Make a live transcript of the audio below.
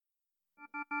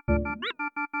Hey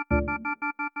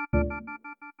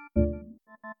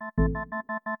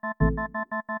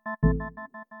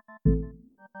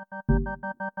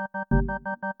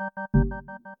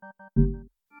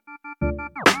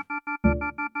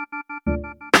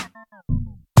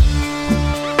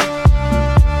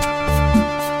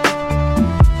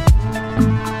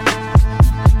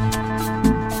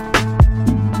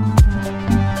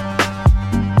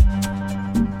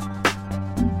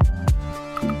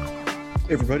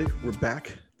everybody, we're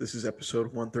back. This is episode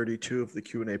 132 of the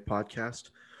Q&A podcast.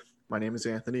 My name is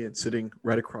Anthony, and sitting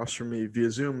right across from me via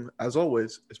Zoom, as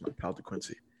always, is my pal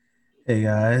DeQuincy. Hey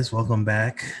guys, welcome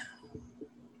back.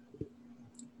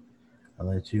 I'll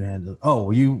let you handle. Oh,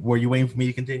 were you waiting for me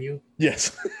to continue?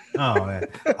 Yes. Oh, man.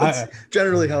 That's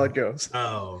generally how it goes.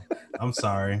 Oh, I'm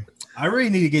sorry. I really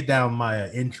need to get down my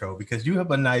intro because you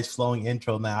have a nice flowing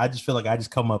intro now. I just feel like I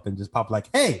just come up and just pop like,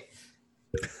 hey.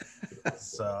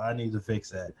 So I need to fix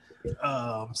that.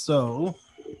 So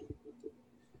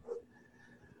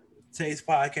today's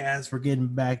podcast, we're getting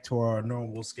back to our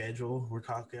normal schedule. We're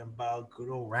talking about good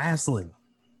old wrestling,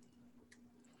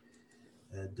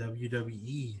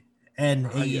 WWE, and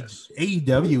Yes.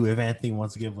 AEW. If Anthony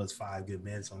wants to give us 5 good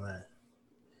minutes on that,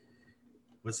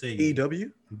 what's say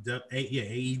AEW? Yeah,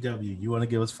 AEW. You want to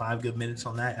give us 5 good minutes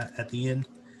on that at the end?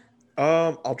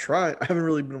 I'll try. I haven't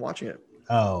really been watching it.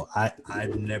 Oh,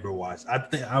 I've never watched. I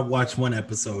think I watched one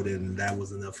episode and that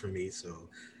was enough for me. So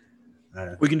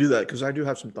we can do that because I do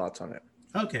have some thoughts on it.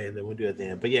 Okay, then we'll do it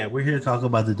then. But yeah, we're here to talk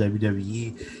about the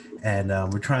WWE, and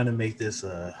we're trying to make this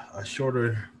a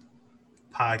shorter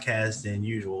podcast than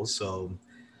usual. So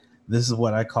this is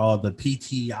what I call the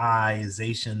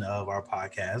PTIization of our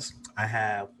podcast. I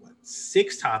have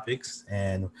 6 topics,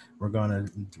 and we're gonna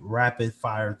rapid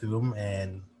fire through them,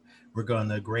 and we're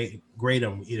gonna grade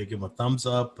them. Either give them a thumbs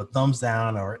up, a thumbs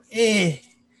down, or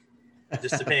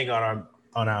just depending on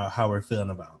how we're feeling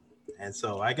about them. And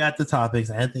so I got the topics.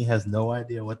 Anthony has no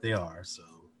idea what they are. So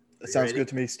that sounds good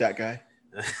to me, stat guy.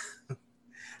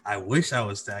 I wish I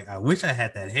was stat. I wish I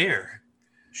had that hair.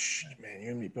 Shh, man,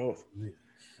 you and me both.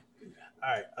 All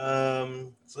right.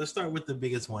 So let's start with the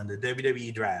biggest one, the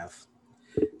WWE draft.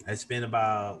 It's been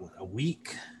about a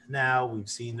week now. We've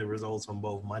seen the results on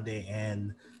both Monday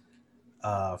and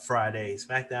Friday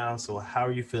SmackDown. So how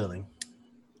are you feeling?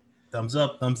 Thumbs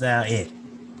up, thumbs down,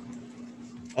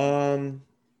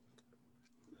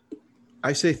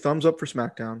 I say thumbs up for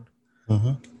SmackDown.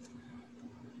 Mm-hmm.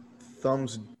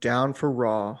 Thumbs down for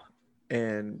Raw,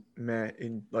 and meh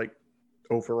in like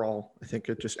overall. I think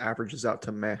it just averages out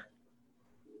to meh.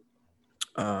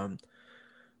 At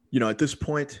this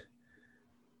point,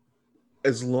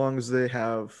 as long as they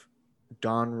have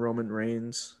Don Roman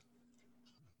Reigns,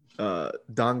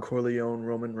 Don Corleone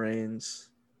Roman Reigns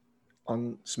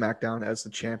on SmackDown as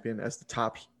the champion, as the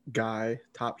top guy,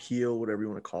 top heel, whatever you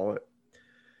want to call it,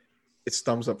 it's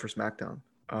thumbs up for SmackDown.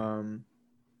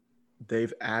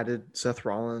 They've added Seth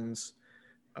Rollins,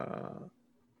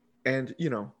 and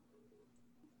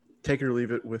take it or leave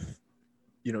it with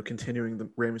continuing the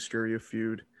Rey Mysterio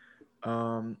feud.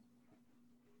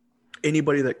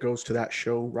 Anybody that goes to that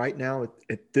show right now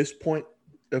at this point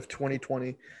of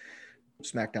 2020,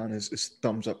 SmackDown is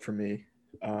thumbs up for me.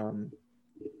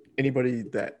 Anybody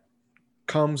that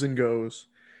comes and goes,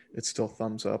 it's still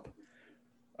thumbs up.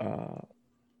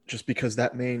 Just because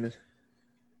that main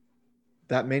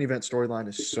event storyline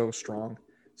is so strong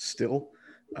still.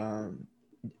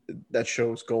 That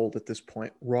shows gold at this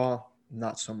point. Raw,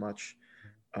 not so much.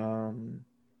 We're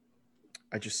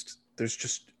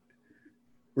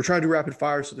trying to do rapid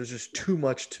fire, so there's just too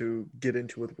much to get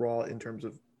into with Raw in terms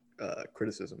of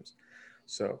criticisms.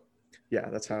 So yeah,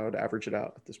 that's how I'd average it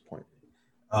out at this point.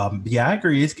 Yeah, I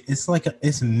agree.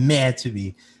 It's mad to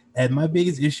me. And my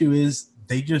biggest issue is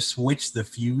they just switched the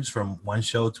feuds from one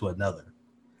show to another.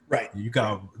 Right. You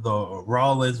got the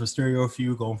Rollins Mysterio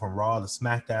feud going from Raw to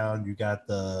SmackDown. You got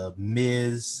the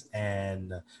Miz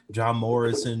and John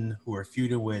Morrison who are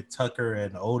feuding with Tucker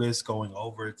and Otis going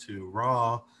over to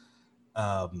Raw.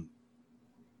 Although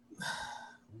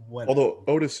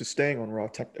Otis is staying on Raw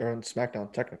or on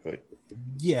SmackDown technically.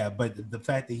 Yeah, but the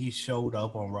fact that he showed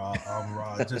up on Raw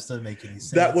just doesn't make any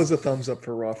sense. That was a thumbs up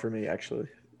for Raw for me, actually.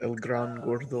 El Gran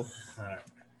Gordo.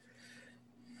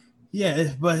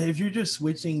 Yeah, but if you're just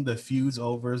switching the feuds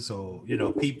over, so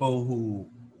people who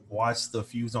watch the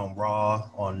feuds on Raw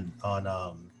on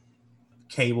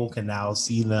cable can now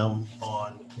see them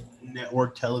on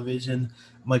network television.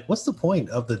 I'm like, what's the point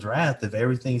of the draft if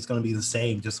everything's going to be the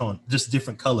same, just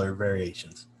different color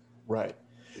variations? Right.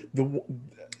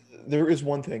 There is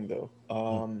one thing though.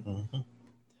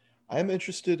 I am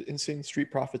interested in seeing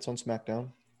Street Profits on SmackDown.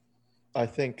 I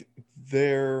think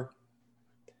they've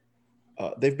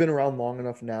been around long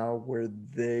enough now where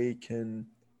they can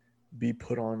be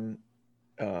put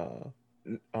uh,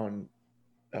 on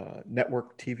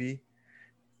network TV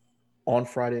on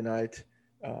Friday night,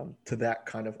 to that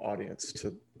kind of audience,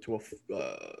 to a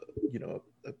you know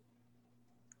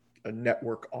a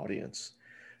network audience.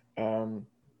 Um,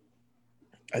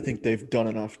 I think they've done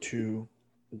enough to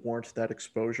warrant that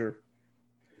exposure.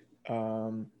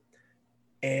 Um,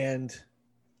 and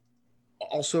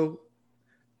also,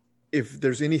 if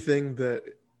there's anything that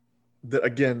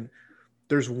again,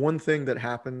 there's one thing that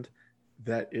happened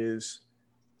that is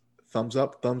thumbs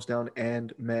up, thumbs down,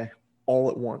 and meh all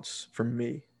at once from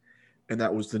me, and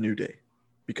that was the New Day,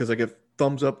 because I give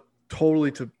thumbs up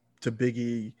totally to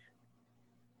Biggie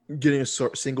getting a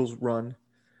singles run.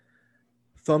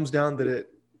 Thumbs down that it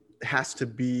has to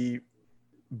be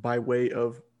by way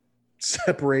of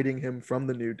separating him from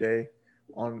the New Day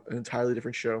on an entirely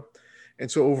different show. And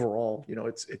so overall,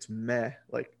 it's meh,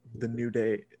 like the New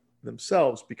Day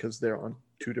themselves, because they're on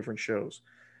two different shows.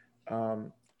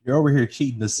 You're over here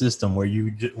cheating the system where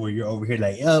you're over here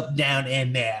like up, down,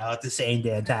 and now at the same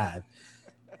damn time.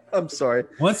 I'm sorry.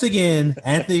 Once again,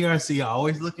 Anthony Garcia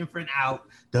always looking for an out,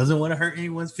 doesn't want to hurt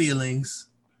anyone's feelings.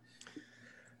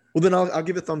 Well, then I'll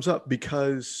give it thumbs up,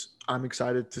 because I'm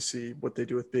excited to see what they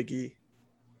do with Big E.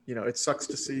 It sucks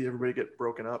to see everybody get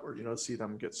broken up, or see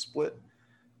them get split.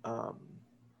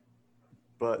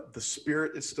 But the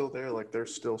spirit is still there. Like, they're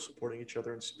still supporting each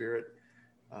other in spirit.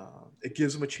 It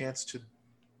gives them a chance to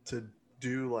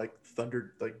do like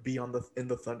Thunder, like be in the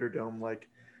Thunderdome, like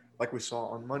we saw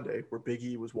on Monday, where Big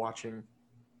E was watching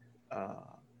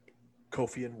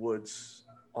Kofi and Woods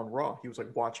on Raw. He was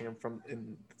like watching him from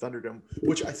in the Thunderdome,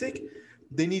 which I think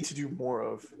they need to do more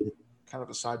of. Kind of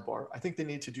a sidebar. I think they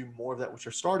need to do more of that, which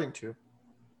they're starting to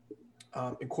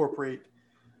incorporate,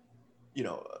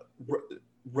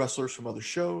 wrestlers from other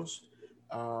shows,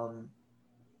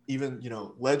 even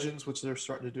legends, which they're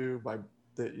starting to do. By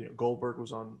Goldberg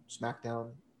was on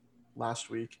SmackDown last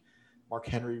week. Mark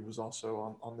Henry was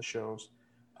also on the shows,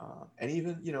 and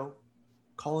even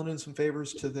calling in some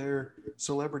favors to their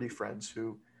celebrity friends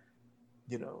who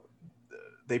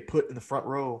they put in the front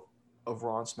row of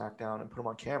Raw and SmackDown and put them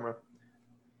on camera.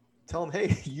 Tell them,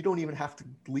 hey, you don't even have to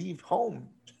leave home.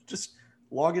 Just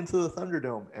log into the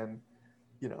Thunderdome, and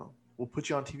we'll put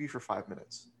you on TV for 5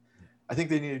 minutes. I think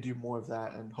they need to do more of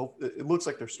that, and hope it looks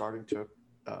like they're starting to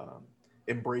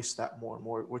embrace that more and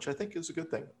more, which I think is a good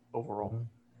thing overall.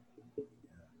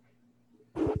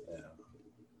 Yeah.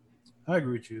 I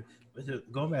agree with you.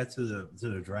 But going back to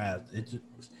the draft,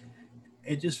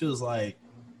 it just feels like,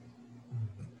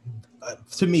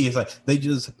 to me, it's like they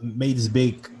just made this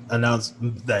big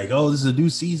announcement, like, oh, this is a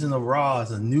new season of Raw, it's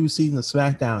a new season of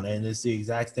SmackDown, and it's the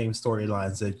exact same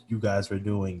storylines that you guys were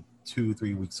doing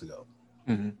 2-3 weeks ago.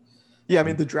 Mm-hmm. Yeah, I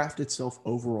mean, the draft itself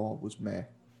overall was meh.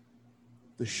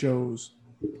 The shows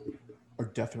are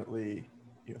definitely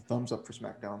thumbs up for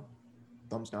SmackDown,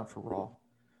 thumbs down for Raw.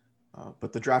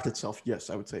 But the draft itself, yes,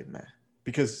 I would say meh,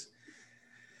 because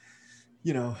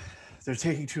they're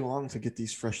taking too long to get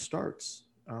these fresh starts.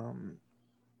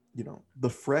 The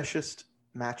freshest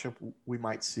matchup we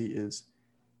might see is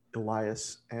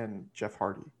Elias and Jeff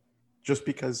Hardy, just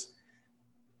because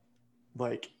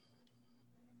like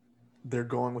they're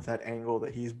going with that angle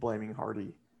that he's blaming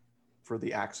Hardy for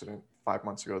the accident 5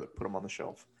 months ago that put him on the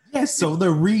shelf. Yes, so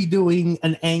they're redoing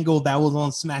an angle that was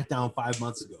on SmackDown 5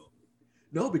 months ago.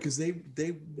 No, because they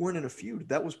weren't in a feud.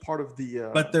 That was part of the.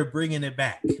 But they're bringing it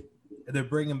back. They're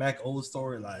bringing back old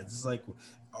storylines. It's like,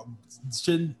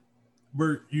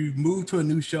 you move to a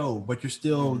new show, but you're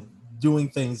still doing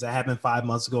things that happened 5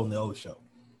 months ago in the old show.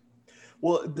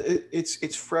 Well,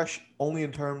 it's fresh only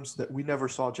in terms that we never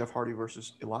saw Jeff Hardy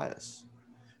versus Elias.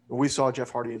 We saw Jeff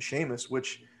Hardy and Sheamus,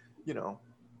 which,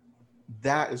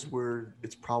 that is where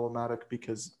it's problematic,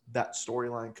 because that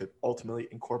storyline could ultimately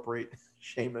incorporate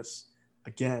Sheamus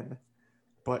again.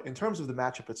 But in terms of the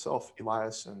matchup itself,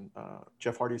 Elias and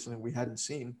Jeff Hardy is something we hadn't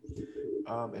seen,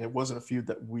 and it wasn't a feud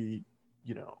that we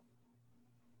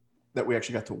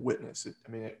actually got to witness.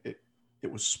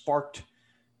 It was sparked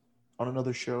on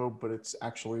another show, but it's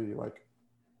actually like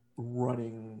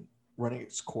running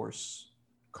its course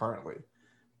currently.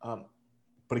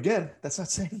 But again, that's not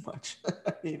saying much.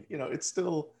 I mean, it's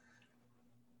still,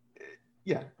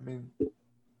 yeah. I mean,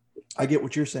 I get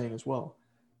what you're saying as well,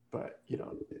 but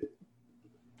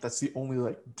that's the only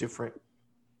like different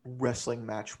wrestling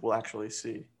match we'll actually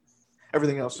see.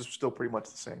 Everything else is still pretty much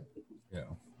the same. Yeah.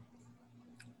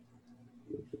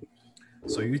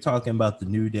 So you're talking about the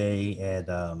New Day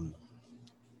and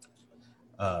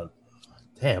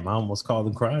Damn, I almost called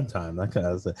them Crime Time. That kind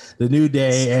of the New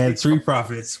Day and Street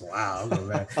Profits. Wow.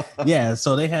 Yeah,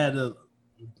 so they had a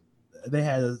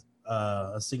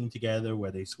scene together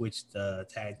where they switched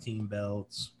tag team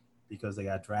belts because they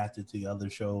got drafted to the other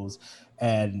shows.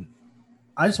 And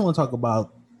I just want to talk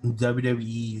about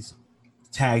WWE's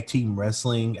tag team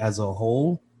wrestling as a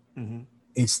whole. Mm-hmm.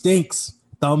 It stinks.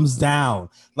 Thumbs down.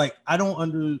 Like,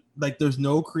 there's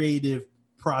no creative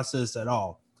process at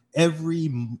all.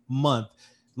 Every month,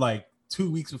 like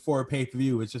 2 weeks before a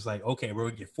pay-per-view, it's just like, okay, we're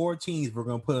gonna get 4 teams, we're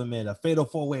gonna put them in a fatal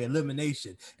 4-way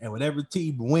elimination, and whatever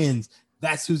team wins,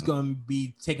 that's who's gonna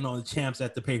be taking on the champs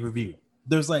at the pay-per-view.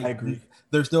 There's I agree.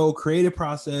 There's no creative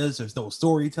process, there's no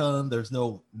storytelling, there's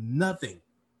no nothing.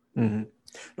 Mm-hmm.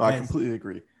 No, I completely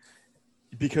agree.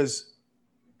 Because,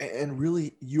 and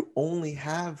really, you only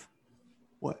have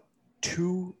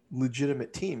 2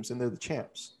 legitimate teams, and they're the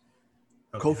champs.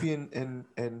 Okay. Kofi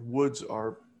and Woods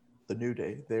are the New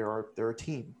Day. They're a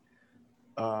team.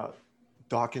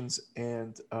 Dawkins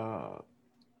and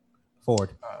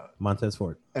Ford, Montez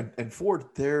Ford, and Ford,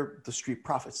 they're the Street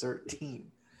Profits. They're a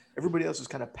team. Everybody else is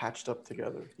kind of patched up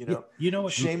together. You know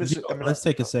what? Sheamus, let's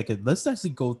take a second. Let's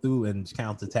actually go through and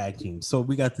count the tag teams. So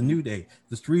we got the New Day,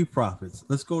 the Street Profits.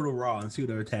 Let's go to Raw and see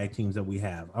what other tag teams that we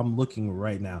have. I'm looking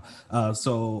right now.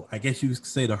 So I guess you could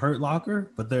say the Hurt Locker,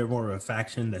 but they're more of a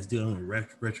faction that's dealing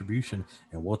with Retribution,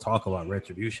 and we'll talk about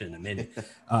Retribution in a minute.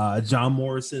 John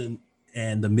Morrison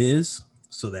and The Miz.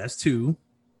 So that's 2.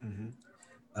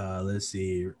 Mm-hmm. Let's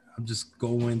see. I'm just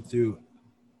going through.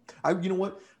 You know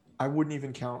what? I wouldn't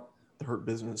even count the Hurt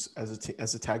Business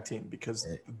as a tag team because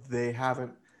they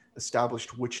haven't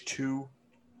established which 2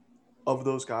 of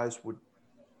those guys would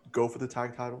go for the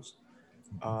tag titles.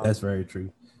 That's very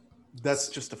true. That's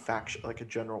just a faction, like a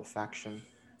general faction,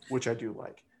 which I do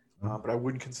like. But I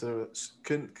wouldn't consider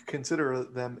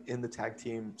them in the tag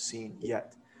team scene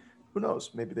yet. Who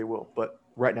knows? Maybe they will, but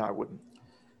right now I wouldn't.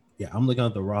 Yeah, I'm looking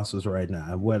at the rosters right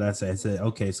now. What I said,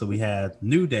 okay, so we have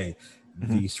New Day,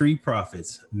 the Street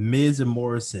Profits, Miz and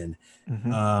Morrison,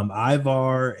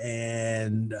 Ivar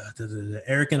and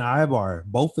Eric and Ivar.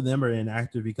 Both of them are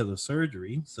inactive because of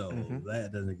surgery, so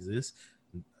that doesn't exist.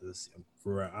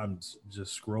 I'm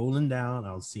just scrolling down. I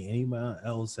don't see anyone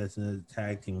else that's in the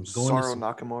tag team. Cesaro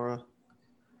Nakamura.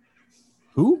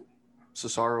 Who?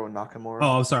 Cesaro and Nakamura.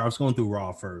 Oh, I'm sorry. I was going through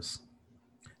Raw first.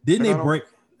 Didn't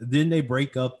they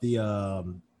break up the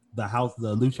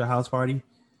Lucha House Party?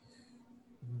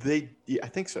 I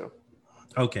think so.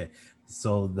 Okay,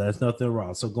 so that's nothing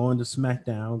wrong. So going to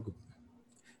SmackDown,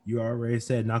 you already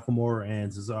said Nakamura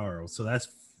and Cesaro. So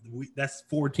that's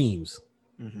 4 teams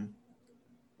on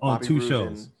Bobby 2 Roode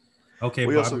shows. Okay,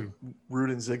 we also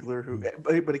Roode and Ziggler, who,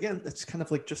 but again, it's kind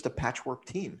of like just a patchwork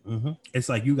team. It's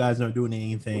like you guys aren't doing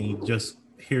anything. Just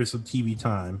here's some TV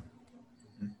time.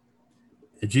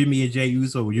 Jimmy and Jay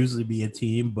Uso will usually be a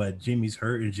team, but Jimmy's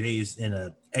hurt and Jay is in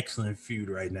an excellent feud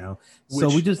right now. So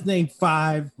we just named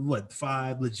 5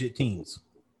 legit teams.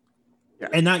 Yeah.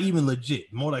 And not even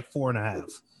legit, more like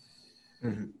 4.5.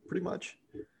 Pretty much.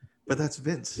 But that's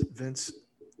Vince. Vince,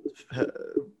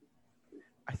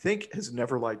 I think, has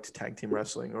never liked tag team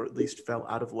wrestling, or at least fell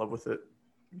out of love with it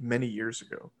many years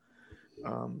ago.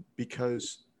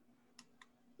 Because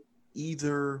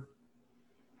either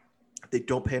they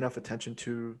don't pay enough attention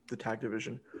to the tag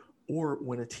division, or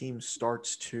when a team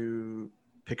starts to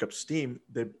pick up steam,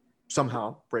 they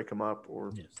somehow break them up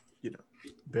or,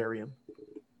 bury them.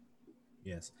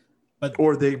 Yes.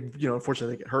 Or they,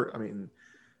 unfortunately they get hurt. I mean,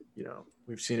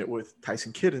 we've seen it with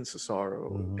Tyson Kidd and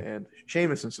Cesaro and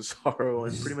Sheamus and Cesaro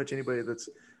and pretty much anybody that's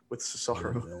with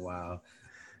Cesaro. Wow.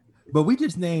 But we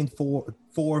just named 4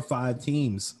 or 5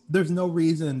 teams. There's no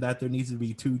reason that there needs to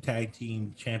be 2 tag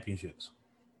team championships.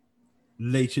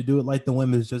 They should do it like the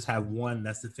women's, just have one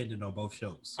that's defended on both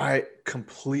shows. I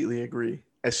completely agree,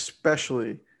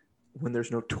 especially when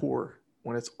there's no tour,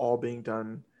 when it's all being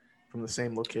done from the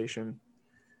same location.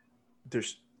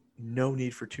 There's no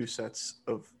need for 2 sets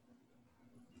of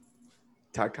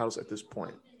tag titles at this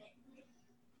point.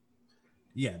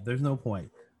 Yeah, there's no point.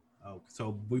 Oh,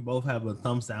 so we both have a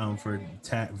thumbs down for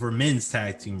men's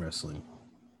tag team wrestling.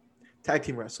 Tag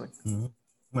team wrestling.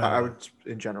 Well, I would,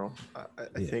 in general,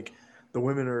 I think the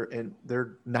women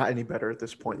they're not any better at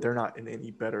this point. They're not in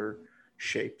any better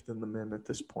shape than the men at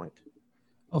this point.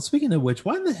 Oh, speaking of which,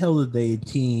 why the hell did they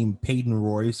team Peyton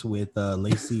Royce with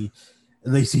Lacey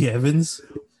Evans?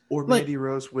 Or Mandy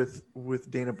Rose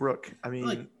with Dana Brooke. I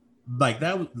mean, like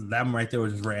that right there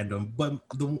was random. But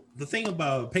the thing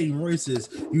about Peyton Royce is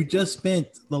you just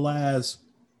spent the last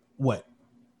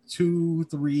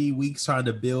 2-3 weeks trying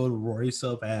to build Royce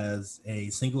up as a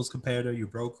singles competitor. You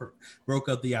broke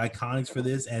up the Iconics for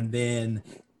this, and then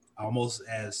almost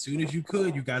as soon as you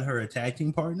could, you got her a tag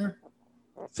team partner.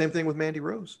 Same thing with Mandy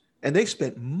Rose. And they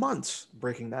spent months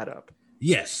breaking that up.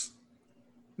 Yes.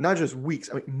 Not just weeks,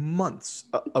 I mean months.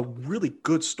 A really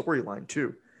good storyline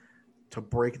too, to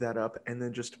break that up and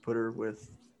then just to put her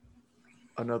with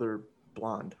another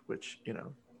blonde, which, you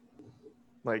know,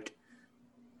 like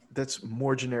that's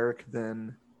more generic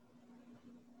than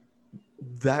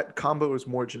that combo is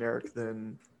more generic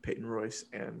than Peyton Royce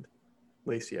and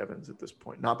Lacey Evans at this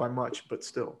point. Not by much, but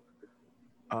still.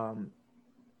 And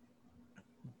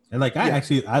like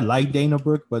I like Dana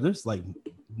Brooke, but there's like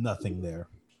nothing there.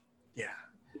 Yeah.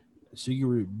 She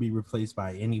could be replaced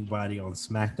by anybody on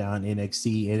SmackDown,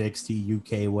 NXT,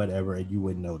 UK, whatever, and you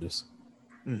wouldn't notice.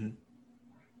 Mm-hmm.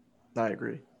 I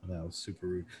agree. That was super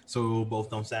rude. So both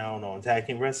don't sound on tag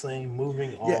team wrestling.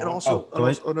 Moving on. Yeah, and also,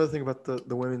 another thing about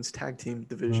the women's tag team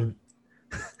division,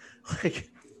 like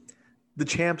the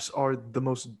champs are the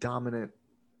most dominant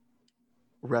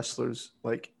wrestlers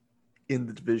like in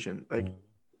the division. Like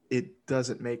it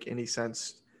doesn't make any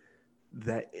sense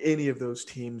that any of those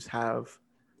teams have,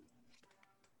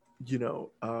 you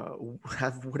know,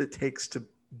 have what it takes to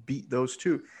beat those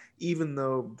two, even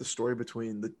though the story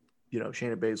between the, you know,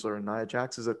 Shayna Baszler and Nia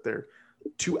Jax is that they're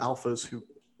two alphas who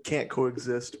can't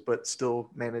coexist but still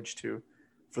manage to,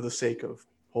 for the sake of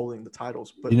holding the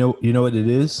titles. But you know what it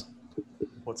is?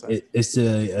 What's that? It's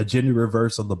a gender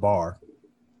reverse of the bar.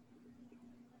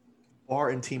 Bar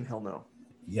and Team Hell No.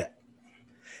 Yeah.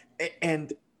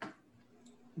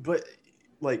 But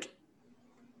like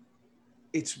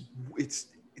I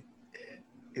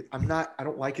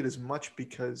don't like it as much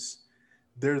because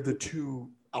they're the two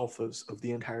alphas of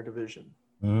the entire division.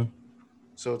 Mm-hmm.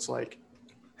 So it's like,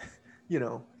 you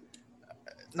know,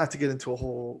 not to get into a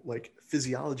whole like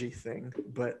physiology thing,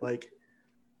 but like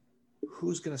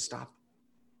who's going to stop,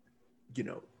 you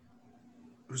know,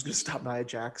 who's going to stop Nia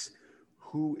Jax?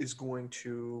 Who is going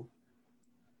to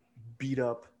beat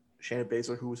up Shayna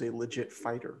Baszler, who is a legit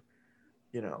fighter,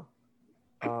 you know?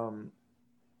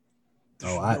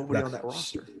 There's nobody on that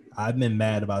roster. I've been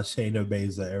mad about Shayna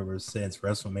Baszler ever since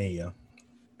WrestleMania.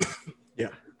 Yeah.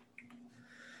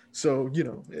 So, you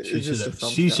know,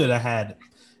 she should have had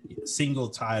single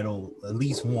title at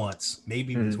least once,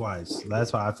 maybe even twice.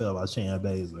 That's how I feel about Shayna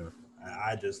Baszler.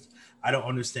 I don't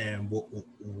understand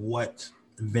what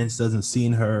Vince doesn't see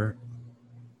in her,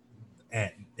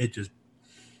 and it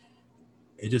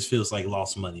just feels like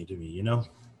lost money to me, you know?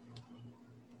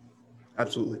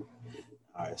 Absolutely.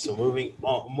 All right, so moving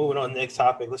on to the next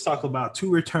topic. Let's talk about two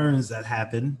returns that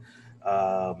happened.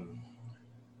 I'm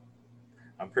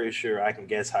pretty sure I can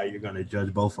guess how you're going to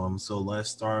judge both of them. So let's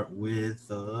start with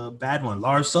the bad one.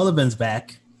 Lars Sullivan's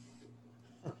back.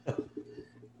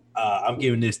 I'm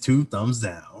giving this 2 thumbs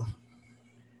down.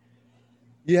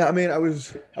 Yeah, I mean, I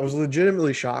was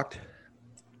legitimately shocked.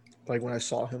 Like when I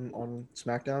saw him on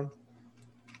SmackDown,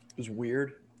 it was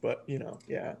weird, but you know,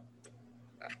 yeah.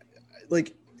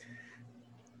 Like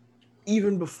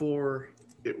even before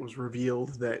it was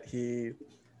revealed that he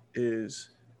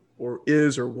is or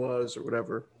was or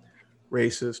whatever,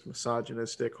 racist,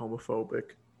 misogynistic,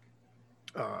 homophobic,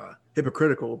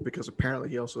 hypocritical, because apparently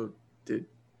he also did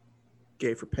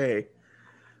gay for pay.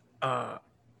 I've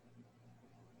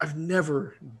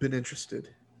never been interested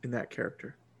in that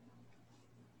character.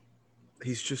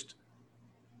 He's just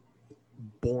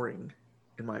boring,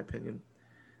 in my opinion,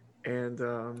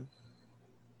 and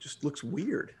just looks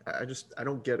weird. I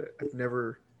don't get it. I've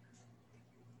never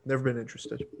been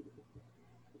interested.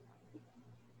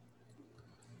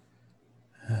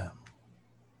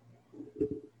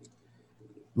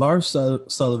 Lars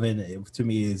Sullivan, to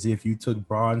me, is if you took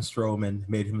Braun Strowman,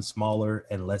 made him smaller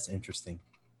and less interesting.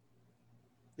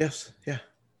 Yes, yeah.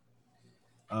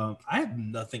 I have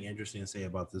nothing interesting to say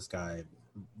about this guy.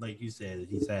 Like you said,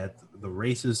 he's had the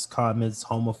racist comments,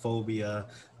 homophobia,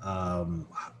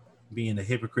 being a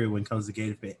hypocrite when it comes to gay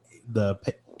to pay, the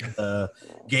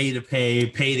gay to pay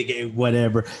to gay,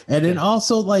 whatever. And then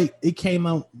also, like, it came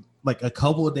out like a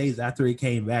couple of days after he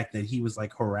came back that he was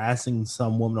like harassing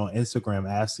some woman on Instagram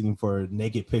asking for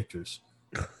naked pictures.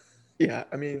 Yeah,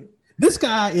 I mean, this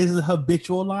guy is a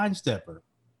habitual line stepper.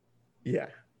 Yeah.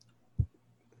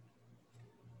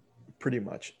 Pretty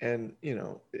much. And, you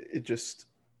know, it just,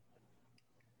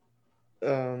 you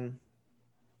know,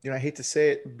 I hate to say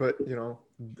it, but, you know,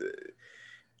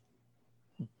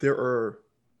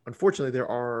 unfortunately, there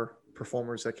are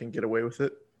performers that can get away with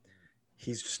it.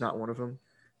 He's just not one of them.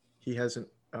 He hasn't.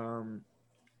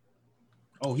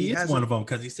 He is one of them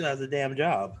because he still has a damn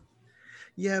job.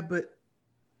 Yeah, but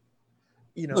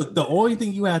you know, Look, the only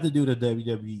thing you have to do to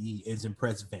WWE is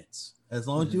impress Vince. As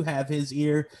long as you have his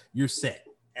ear, you're set.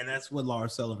 And that's what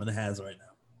Lars Sullivan has right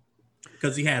now.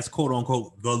 Because he has, quote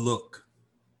unquote, the look.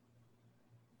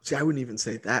 see, I wouldn't even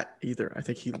say that either. I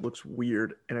think he looks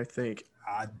weird, and I think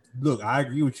I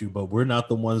agree with you, but we're not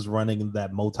the ones running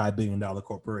that multi-billion-dollar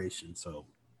corporation. So,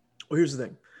 well, here's the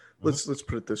thing. Let's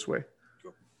put it this way.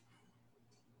 Sure.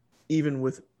 Even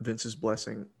with Vince's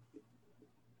blessing,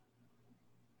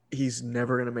 he's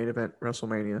never going to main event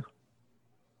WrestleMania.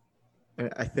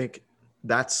 And I think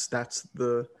that's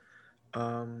the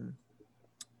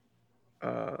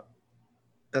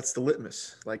that's the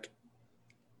litmus. Like,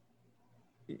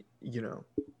 you know,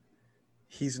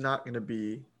 he's not going to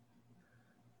be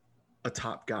a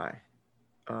top guy.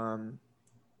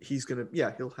 He's going to,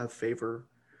 yeah, he'll have favor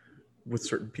with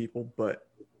certain people, but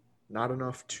not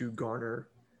enough to garner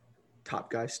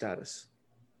top guy status.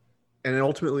 And then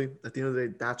ultimately, at the end of the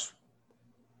day, that's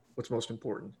what's most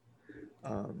important.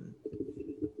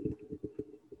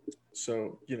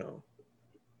 So, you know,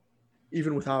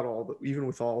 without all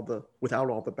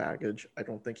the baggage, I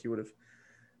don't think he would have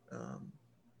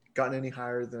gotten any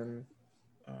higher than.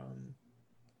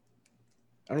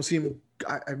 I don't see him.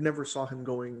 I've never saw him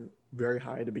going very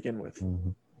high to begin with.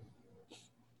 Mm-hmm.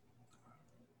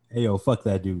 Hey, yo, fuck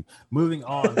that dude. Moving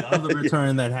on, the other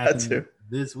return that happened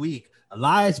this week.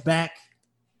 Elias back.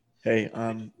 Hey,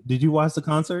 did you watch the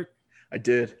concert? I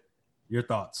did. Your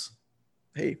thoughts?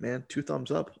 Hey, man, 2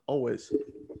 thumbs up always.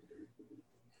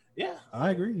 Yeah, I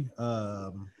agree.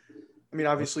 I mean,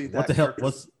 obviously, what the hell?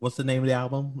 What's the name of the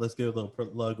album? Let's give a little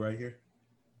plug right here.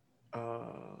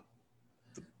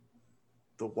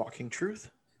 The Walking Truth.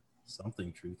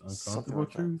 Something Truth. Uncomfortable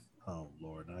Truth. Oh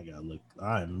Lord, I gotta look.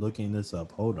 I'm looking this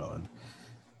up. Hold on.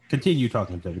 Continue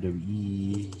talking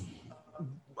WWE.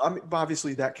 I mean,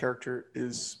 obviously, that character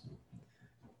is,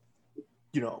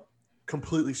 you know,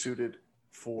 completely suited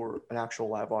for an actual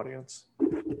live audience.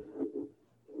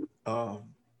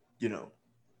 You know,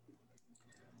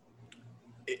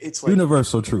 it's like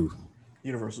Universal Truth.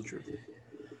 Universal Truth.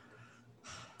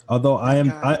 Although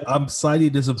I'm slightly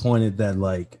disappointed that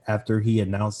like after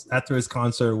his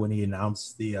concert when he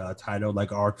announced the title,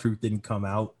 like R-Truth didn't come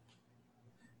out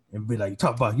and be like,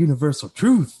 talk about Universal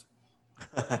Truth.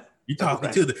 You talking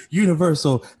right to the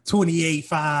Universal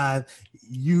 28-5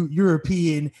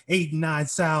 European 8-9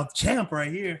 South champ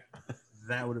right here.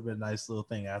 That would have been a nice little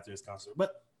thing after his concert.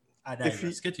 But I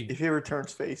digress. If he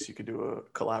returns face, you could do a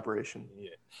collaboration. Yeah.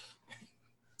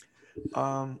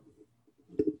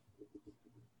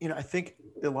 You know, I think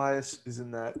Elias is in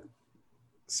that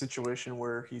situation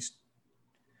where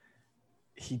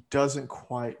he doesn't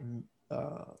quite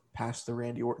pass the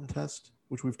Randy Orton test,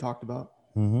 which we've talked about.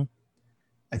 Mm-hmm.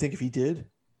 I think if he did,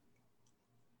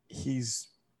 he's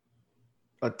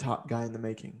a top guy in the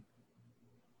making.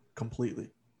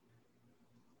 Completely.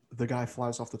 The guy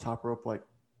flies off the top rope like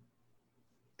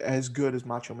as good as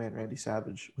Macho Man Randy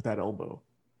Savage with that elbow.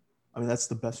 I mean, that's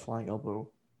the best flying elbow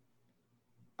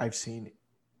I've seen,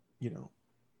 you know,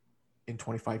 in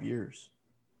 25 years.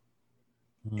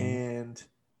 Mm-hmm. And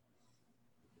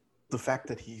the fact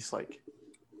that he's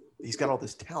got all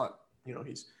this talent, you know,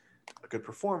 he's a good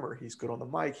performer, he's good on the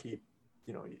mic, he's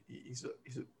a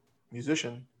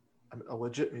musician, a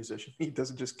legit musician. He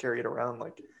doesn't just carry it around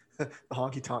like the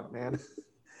honky tonk man.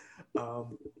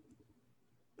 You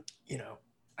know,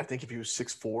 I think if he was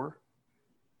 6'4"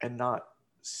 and not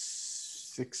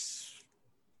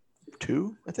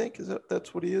 6'2", I think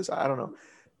that's what he is. I don't know.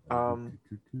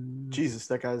 Jesus,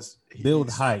 that guy's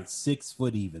build height 6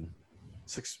 foot even.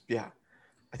 6, yeah.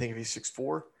 I think if he's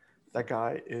 6'4", that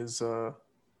guy is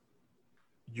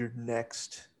your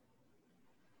next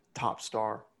top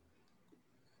star.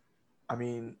 I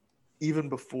mean, even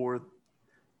before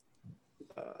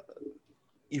the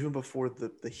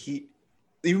heat,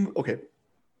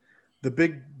 the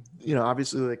big, you know,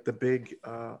 obviously like the big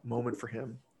moment for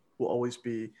him will always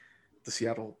be the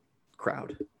Seattle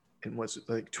crowd. And was it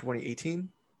like 2018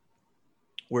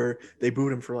 where they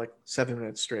booed him for like 7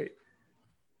 minutes straight,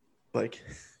 like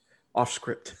off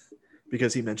script,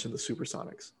 because he mentioned the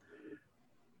Supersonics.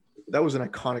 That was an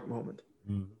iconic moment.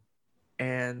 Mm-hmm.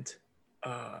 And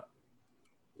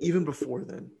even before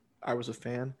then, I was a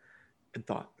fan and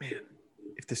thought, man,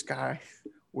 if this guy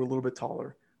were a little bit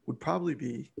taller, would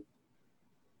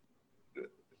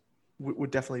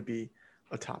definitely be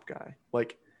a top guy.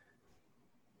 Like,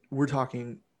 we're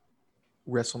talking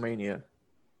WrestleMania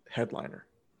headliner.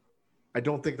 I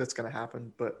don't think that's going to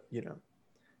happen, but, you know,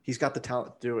 he's got the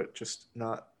talent to do it, just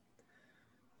not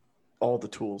all the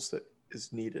tools that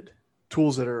is needed.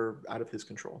 Tools that are out of his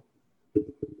control.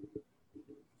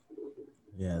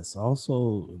 Yes.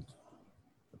 Also,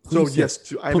 So please.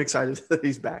 yes, I'm excited that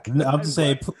he's back. I'm just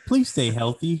saying, please stay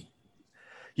healthy.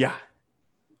 Yeah.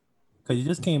 Because he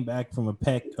just came back from a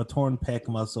torn pec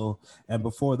muscle, and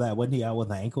before that, wasn't he out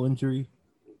with an ankle injury?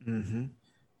 Mm-hmm.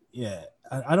 Yeah,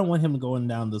 I don't want him going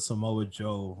down the Samoa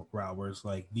Joe route, where it's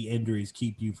like the injuries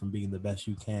keep you from being the best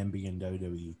you can be in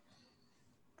WWE.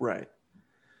 Right.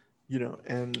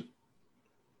 And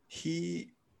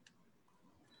he,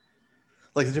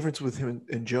 like, the difference with him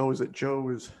and Joe is that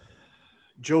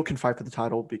Joe can fight for the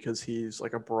title because he's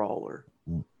like a brawler,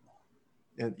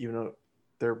 and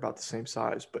they're about the same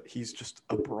size, but he's just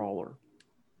a brawler.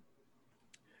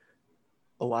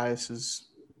 Elias is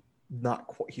not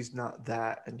quite. He's not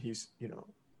that, and he's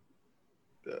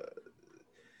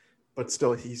but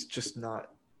still, he's just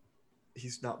not.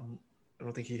 He's not. I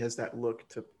don't think he has that look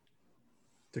to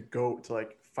go to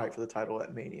like fight for the title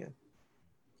at Mania.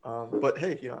 But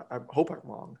hey, I hope I'm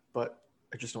wrong, but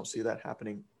I just don't see that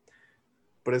happening.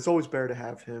 But it's always better to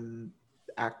have him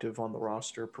active on the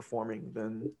roster performing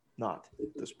than not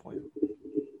at this point.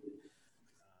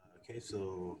 Okay,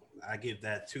 so I give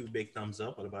that 2 big thumbs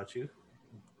up. What about you?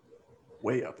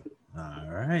 Way up. All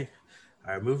right.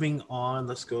 Moving on.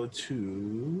 Let's go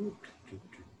to.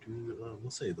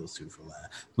 We'll say those 2 for last.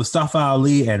 Mustafa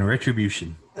Ali and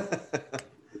Retribution.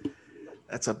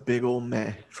 That's a big old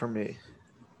meh for me.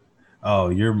 Oh,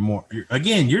 you're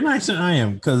nicer than I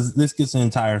am, because this gets an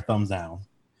entire thumbs down.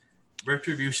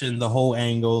 Retribution, the whole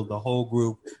angle, the whole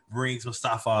group brings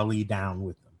Mustafa Ali down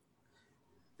with them.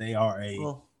 They are a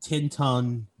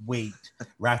 10-ton weight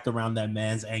wrapped around that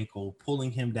man's ankle,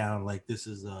 pulling him down like this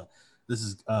is a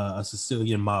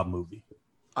Sicilian mob movie.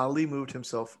 Ali moved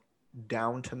himself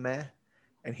down to meh,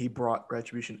 and he brought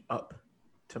Retribution up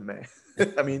to meh.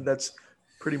 I mean, that's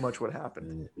pretty much what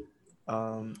happened.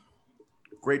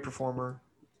 Great performer.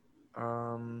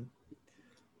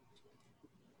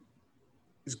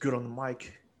 He's good on the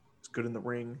mic. He's good in the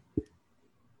ring.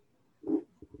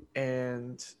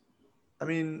 And I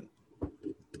mean,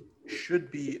 should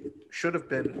have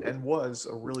been, and was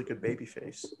a really good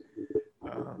babyface.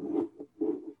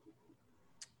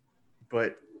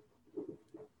 But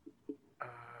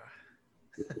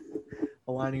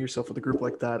aligning yourself with a group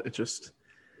like that, it just,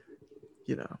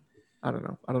 I don't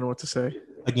know. I don't know what to say.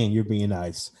 Again, you're being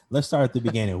nice. Let's start at the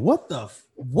beginning. What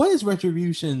is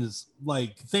Retribution's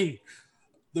like thing?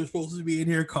 They're supposed to be in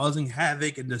here causing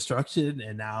havoc and destruction,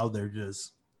 and now they're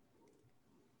just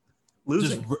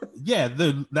losing.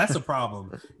 That's a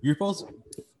problem. You're supposed to,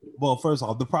 well, first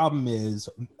off, the problem is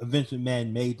Vince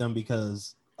McMahon made them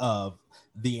because of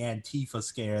the Antifa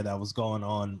scare that was going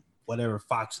on, whatever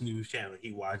Fox News channel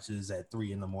he watches at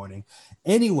 3 a.m.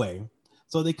 Anyway,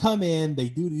 so they come in, they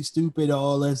do these stupid,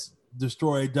 let's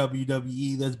destroy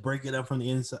WWE, let's break it up from the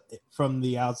inside, from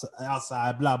the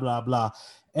outside, blah blah blah.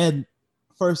 And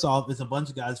first off, it's a bunch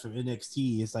of guys from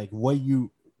NXT. It's like,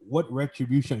 what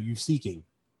retribution are you seeking?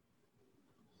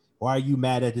 Why are you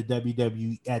mad at the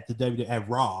WWE, at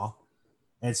Raw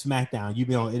and SmackDown? You've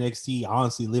been on NXT,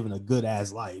 honestly living a good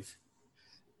ass life.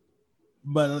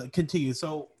 But continue.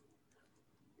 So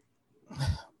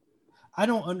I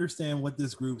don't understand what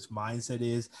this group's mindset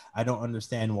is. I don't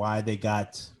understand why they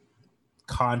got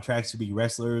contracts to be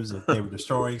wrestlers if they were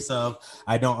destroying stuff.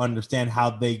 I don't understand how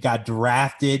they got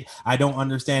drafted. I don't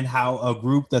understand how a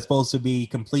group that's supposed to be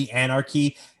complete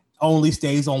anarchy only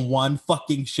stays on one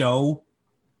fucking show.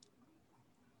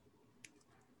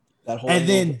 That whole and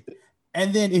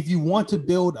then if you want to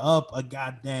build up a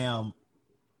goddamn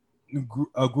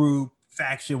a group,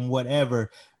 faction,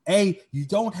 whatever, you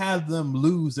don't have them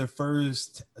lose their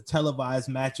first televised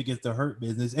match against the Hurt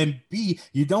Business, and B,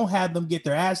 you don't have them get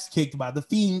their ass kicked by the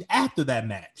Fiend after that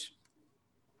match.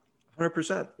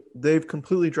 100%. They've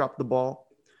completely dropped the ball.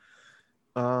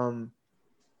 I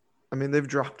mean, they've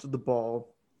dropped the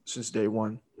ball since day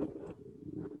one.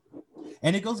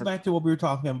 And it goes back to what we were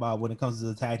talking about when it comes to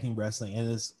the tag team wrestling, and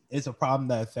it's a problem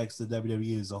that affects the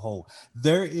WWE as a whole.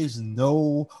 There is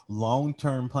no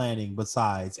long-term planning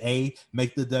besides A,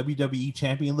 make the WWE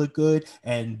champion look good,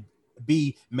 and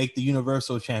B, make the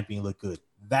Universal champion look good.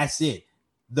 That's it.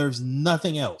 There's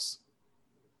nothing else.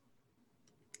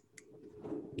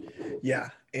 Yeah,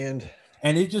 and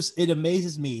it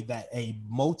amazes me that a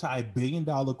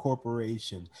multi-billion-dollar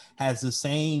corporation has the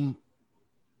same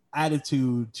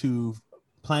attitude to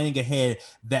planning ahead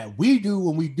that we do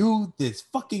when we do this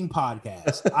fucking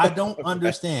podcast. I don't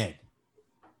understand.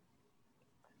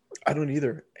 I don't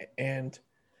either. And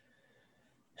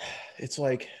it's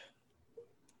like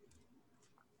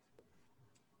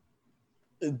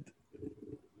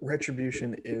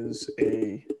Retribution is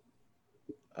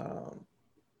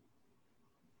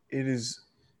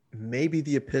maybe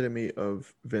the epitome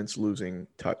of Vince losing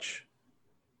touch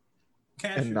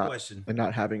Can I ask and you a question?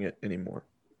 not having it anymore.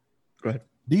 Go ahead.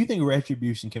 Do you think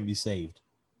Retribution can be saved?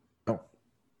 No,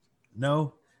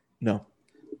 No. no.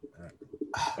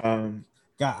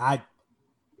 God,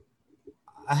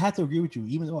 I have to agree with you.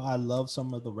 Even though I love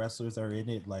some of the wrestlers that are in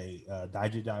it, like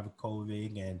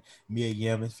Dijakovic and Mia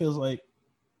Yim, it feels like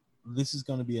this is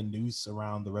going to be a noose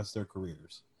around the rest of their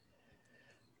careers.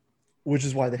 Which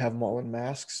is why they have them all in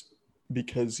masks,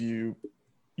 because you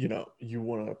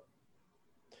want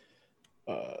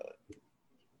to.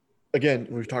 Again,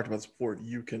 we've talked about this before.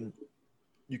 You can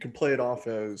play it off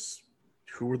as,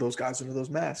 who are those guys under those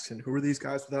masks, and who are these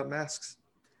guys without masks?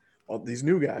 Well, these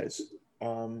new guys.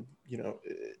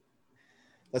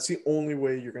 That's the only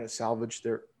way you're going to salvage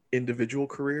their individual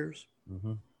careers.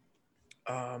 Mm-hmm.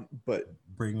 But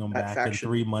bring them back in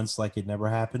 3 months like it never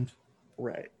happened.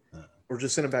 Right. Or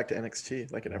just send them back to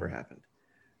NXT like it never happened.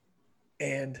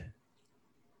 And,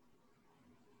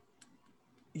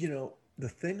 the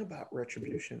thing about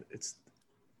Retribution,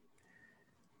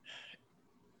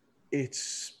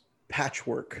 it's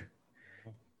patchwork,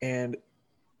 and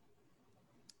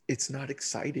it's not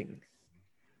exciting.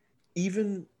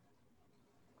 Even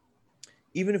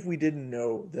if we didn't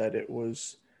know that it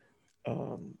was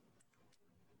a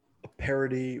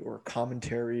parody or a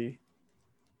commentary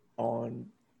on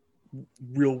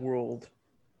real world,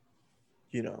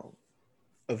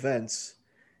 events,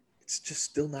 it's just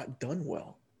still not done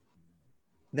well.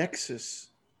 Nexus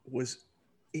was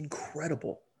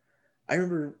incredible. I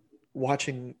remember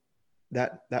watching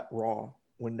that Raw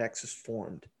when Nexus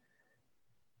formed,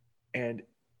 and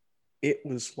it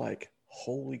was like,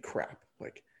 holy crap,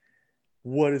 like,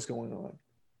 what is going on?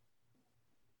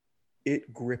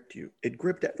 It gripped you. It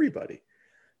gripped everybody.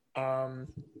 The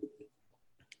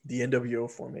NWO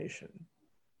formation,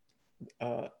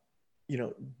 that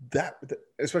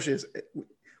especially as when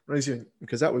I was young,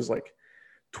 because that was like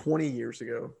 25 years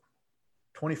ago,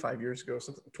 25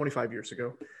 years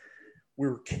ago. We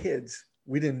were kids.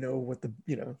 We didn't know what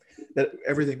that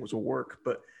everything was a work,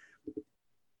 but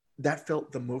that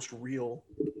felt the most real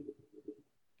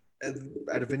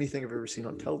out of anything I've ever seen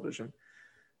on television.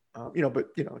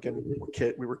 Again,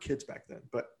 we were kids back then,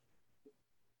 but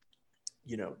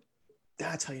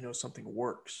that's how you know something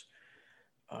works.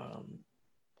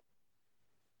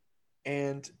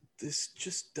 And this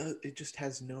just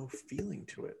has no feeling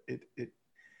to it.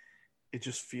 It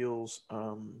just feels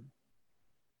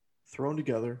thrown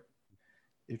together.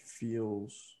 It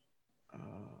feels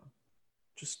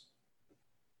just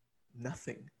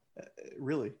nothing,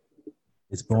 really.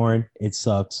 It's boring. It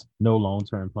sucks. No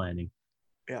long-term planning.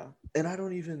 Yeah. And I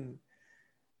don't even,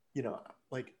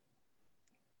 like,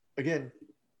 again,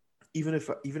 even if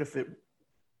it,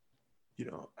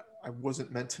 I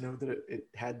wasn't meant to know that it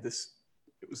had this,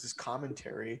 it was this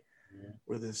commentary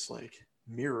or this like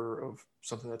mirror of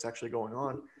something that's actually going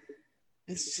on.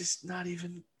 It's just not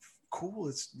even cool.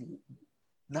 It's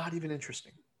not even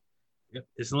interesting. Yep.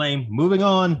 It's lame. Moving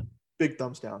on. Big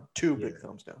thumbs down. Big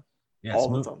thumbs down. Yes, all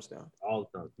the thumbs down. All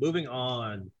the thumbs. Moving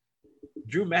on.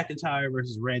 Drew McIntyre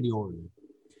versus Randy Orton.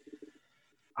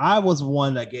 I was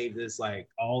one that gave this like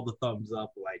all the thumbs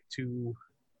up like 2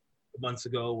 months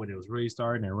ago when it was really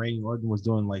starting, and Randy Orton was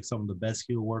doing like some of the best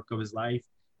heel work of his life.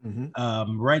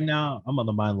 Mm-hmm. Right now, I'm on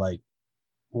the mind like,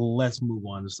 well, let's move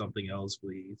on to something else,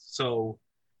 please. So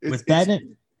it's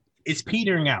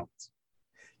petering out.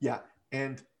 Yeah,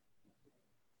 and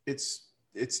it's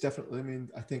definitely. I mean,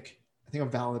 I think I'm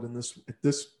valid in this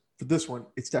for this one.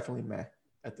 It's definitely meh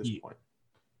at this point.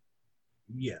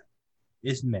 Yeah,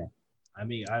 it's meh. I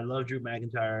mean, I love Drew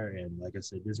McIntyre, and like I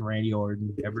said, this Randy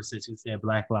Orton, ever since he said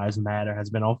Black Lives Matter, has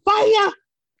been on fire.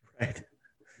 Right.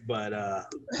 But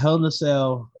Hell in a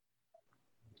Cell,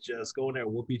 just go in there,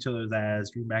 whoop each other's ass.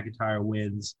 Drew McIntyre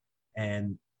wins,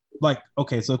 and like,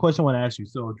 okay, so the question I want to ask you: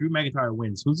 so Drew McIntyre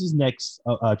wins. Who's his next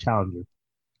challenger?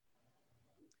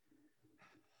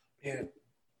 Man,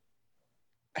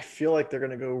 I feel like they're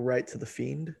gonna go right to the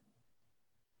Fiend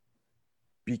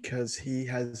because he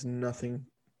has nothing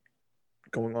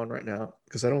going on right now,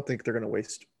 because I don't think they're going to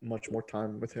waste much more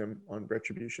time with him on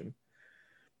Retribution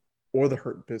or the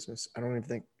Hurt Business. I don't even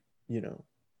think,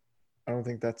 I don't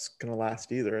think that's going to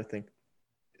last either. I think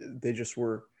they just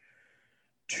were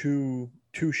two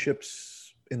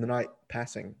ships in the night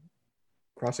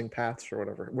crossing paths or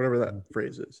whatever that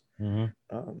phrase is.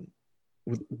 Mm-hmm.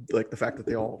 With like the fact that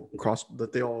they all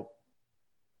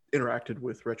interacted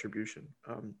with Retribution.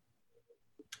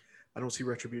 I don't see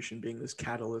Retribution being this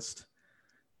catalyst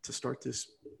to start this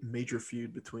major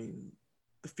feud between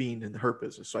the Fiend and the Hurt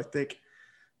Business. So I think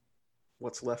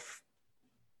what's left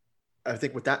I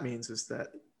think what that means is that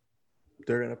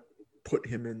they're gonna put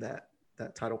him in that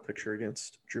title picture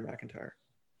against Drew McIntyre.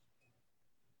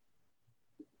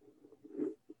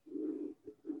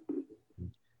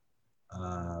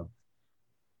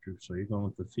 So you're going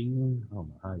with the Fiend? I don't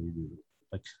know how you do it.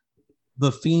 Like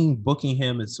the Fiend booking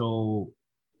him is so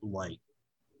like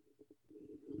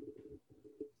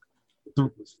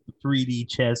 3D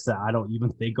chess that I don't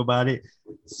even think about it.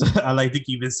 So I like to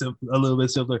keep it simple, a little bit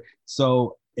simpler.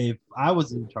 So if I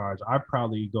was in charge, I'd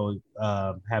probably go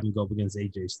have him go up against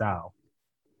AJ Styles.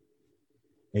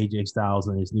 AJ Styles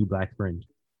and his new black friend.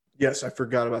 Yes, I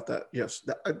forgot about that. Yes,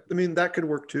 I mean that could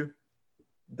work too.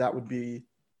 That would be.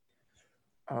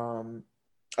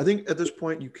 I think at this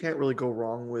point you can't really go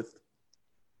wrong with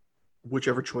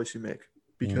whichever choice you make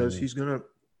because he's going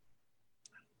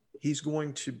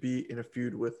to be in a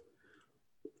feud with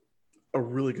a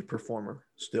really good performer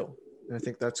still, and I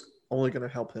think that's only going to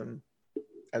help him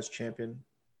as champion,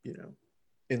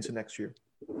 into next year.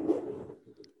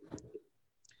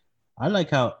 I like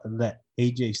how that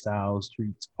AJ Styles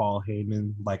treats Paul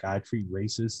Heyman like I treat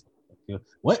racist.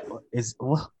 What is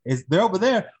they're over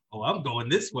there? Oh, I'm going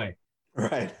this way.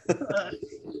 Right.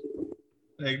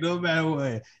 Like no matter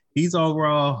what, he's on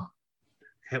Raw.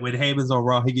 When Heyman's on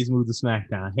Raw, he gets moved to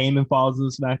SmackDown. Heyman falls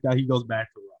to SmackDown, he goes back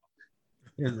to Raw.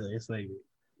 It's like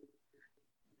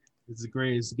it's the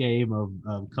greatest game of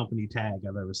company tag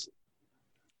I've ever seen.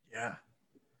 Yeah,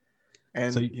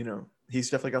 and so, he's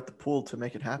definitely got the pull to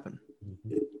make it happen.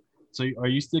 Mm-hmm. So, are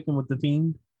you sticking with the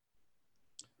Fiend?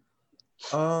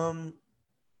 I'll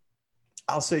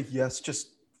say yes,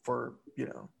 just for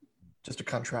just to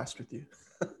contrast with you.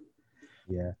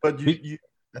 Yeah, but you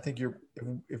I think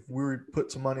if we were to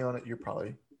put some money on it, you're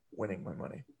probably winning my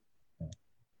money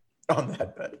on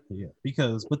that bet. Yeah,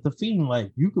 because with the Fiend,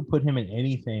 like you could put him in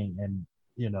anything, and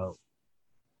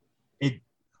it.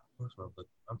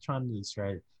 I'm trying to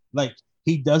describe it. Like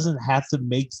he doesn't have to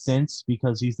make sense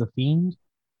because he's the Fiend.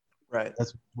 Right.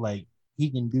 That's like he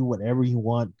can do whatever he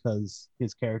wants because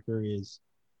his character is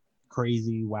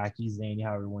crazy, wacky, zany,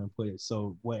 however you want to put it.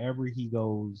 So wherever he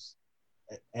goes,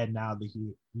 and now that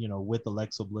he, with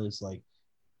Alexa Bliss, like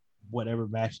whatever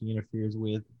match he interferes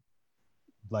with,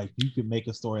 like you can make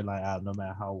a storyline out no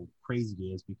matter how crazy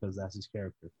it is because that's his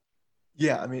character.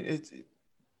 Yeah, I mean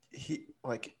he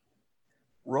like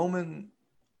Roman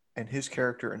and his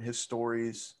character and his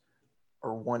stories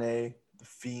are 1A. The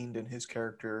Fiend and his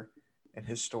character and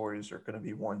his stories are going to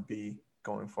be 1B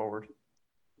going forward.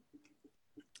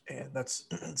 And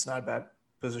it's not a bad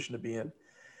position to be in.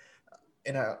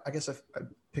 And I guess I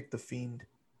picked the Fiend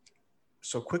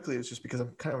so quickly is just because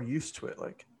I'm kind of used to it.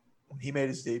 Like when he made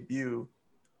his debut,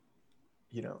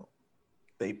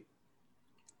 they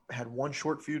had one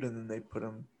short feud and then they put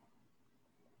him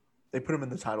in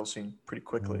the title scene pretty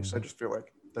quickly. Mm-hmm. So I just feel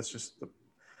like that's just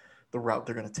the route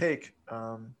they're going to take.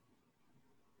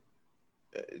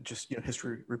 Just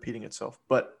history repeating itself.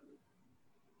 But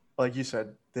like you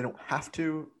said, they don't have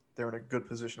to. They're in a good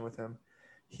position with him.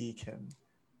 He can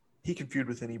feud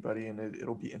with anybody, and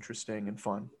it'll be interesting and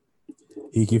fun.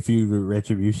 He can feud with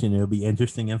Retribution. It'll be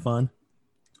interesting and fun.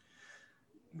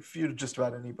 Feud with just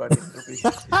about anybody.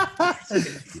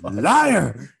 It'll be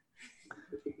liar.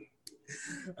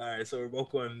 All right, so we're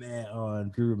both going mad on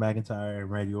Drew McIntyre and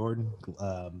Randy Orton.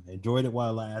 Enjoyed it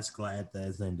while it lasts. Glad that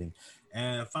it's ending.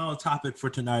 And final topic for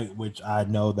tonight, which I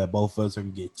know that both of us are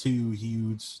going to get 2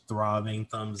 huge, throbbing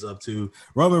thumbs up to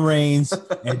Roman Reigns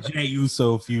and Jey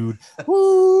Uso feud.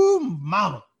 Woo,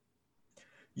 mama.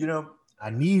 I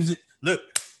need it. Look,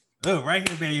 right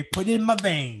here, baby. Put it in my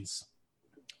veins.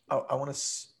 I want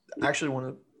to actually want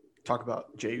to talk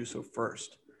about Jey Uso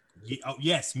first.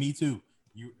 Yes, me too.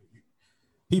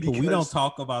 People, we don't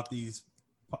talk about these.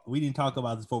 We didn't talk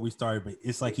about this before we started, but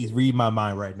it's like he's reading my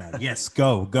mind right now. Yes,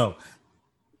 go.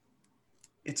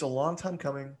 It's a long time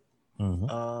coming.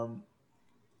 Mm-hmm.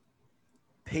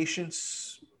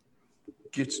 Patience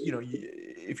gets,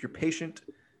 if you're patient,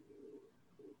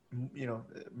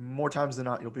 more times than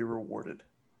not, you'll be rewarded.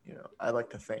 I like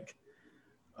to think.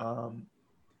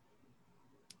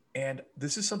 And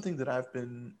this is something that I've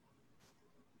been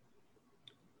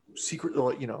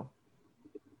secretly, we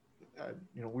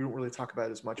don't really talk about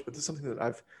it as much, but this is something that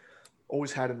I've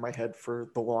always had in my head for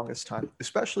the longest time,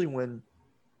 especially when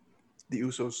the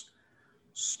Usos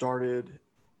started,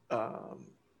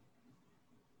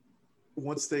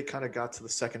 once they kind of got to the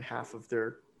second half of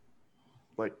their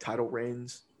title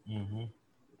reigns, mm-hmm.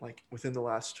 Within the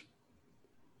last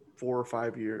 4 or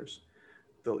 5 years,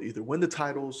 they'll either win the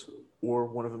titles or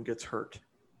one of them gets hurt.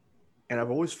 And I've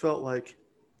always felt like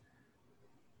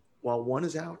while one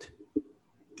is out,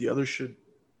 the other should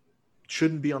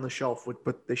shouldn't be on the shelf,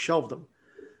 but they shelved them.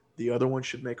 The other one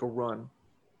should make a run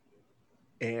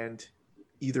and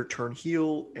either turn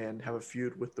heel and have a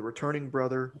feud with the returning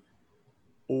brother,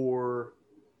 or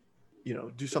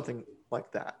do something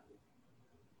like that.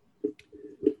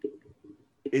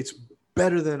 It's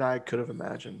better than I could have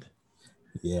imagined.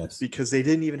 Yes. Because they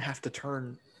didn't even have to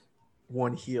turn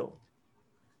one heel.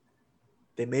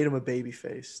 They made him a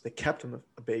babyface. They kept him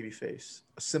a babyface,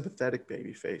 a sympathetic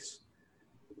babyface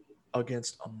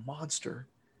against a monster.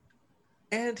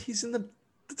 And he's in the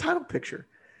title picture.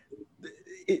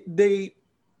 They've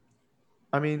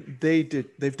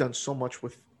done so much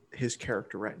with his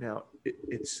character right now.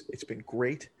 It's been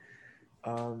great.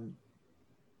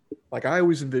 Like I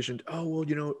always envisioned,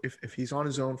 if he's on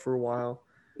his own for a while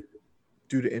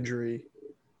due to injury,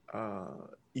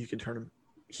 you can turn him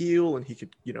heel and he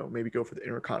could, maybe go for the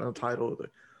Intercontinental title or the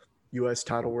U.S.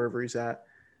 title, wherever he's at.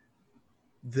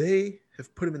 They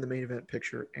have put him in the main event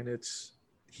picture, and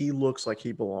he looks like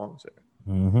he belongs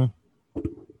there. Mm-hmm.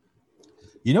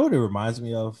 You know what it reminds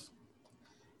me of?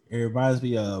 It reminds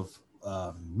me of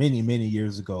many, many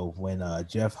years ago when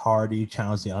Jeff Hardy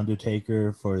challenged The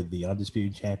Undertaker for the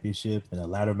Undisputed Championship in a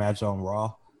ladder match on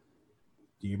Raw.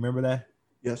 Do you remember that?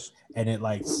 Yes. And it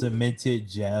like cemented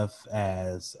Jeff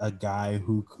as a guy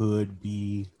who could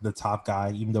be the top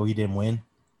guy, even though he didn't win.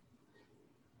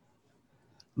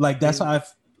 Like that's how I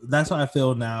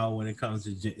feel now when it comes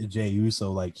to Jey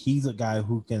Uso. Like he's a guy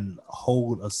who can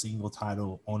hold a single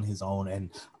title on his own, and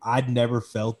I'd never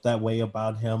felt that way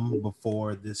about him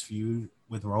before this feud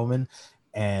with Roman.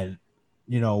 And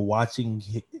watching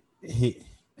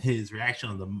his reaction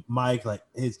on the mic, like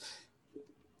his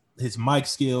mic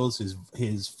skills,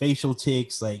 his facial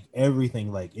tics, like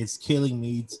everything, like it's killing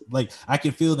me. Like I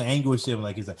can feel the anguish of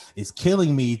like it's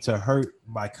killing me to hurt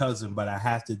my cousin, but I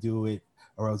have to do it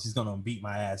or else he's gonna beat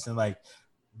my ass. And like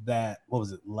that, what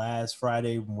was it, last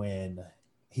Friday when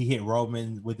he hit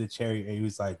Roman with the chair, and he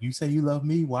was like, "You say you love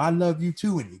me? Well, I love you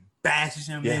too," and he bashes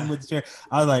him in with the chair.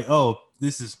 I was like, "Oh,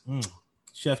 this is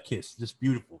chef kiss, just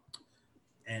beautiful."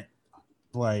 And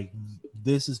like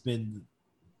this has been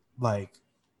like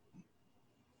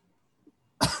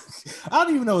I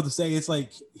don't even know what to say. It's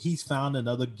like he's found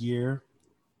another gear.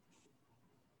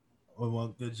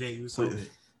 Well, the Jey Uso,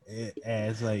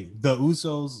 as like the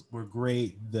Usos were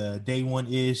great. The day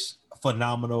one ish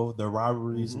phenomenal. The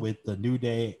rivalries with the New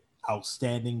Day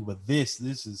outstanding. But this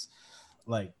is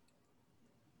like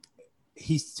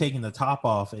he's taking the top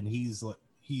off and he's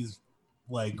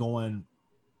like going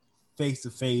face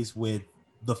to face with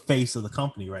the face of the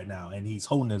company right now, and he's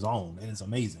holding his own, and it's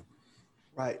amazing.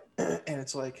 Right, and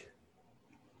it's like.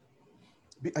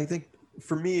 I think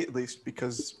for me at least,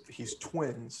 because he's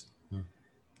twins,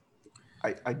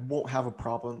 I won't have a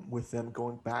problem with them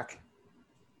going back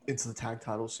into the tag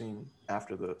title scene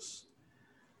after this.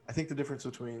 I think the difference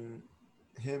between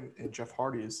him and Jeff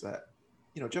Hardy is that,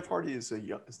 Jeff Hardy is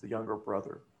the younger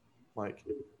brother. Like,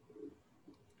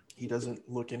 he doesn't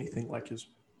look anything like his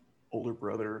older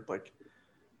brother. Like,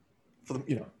 for them,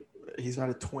 he's not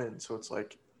a twin, so it's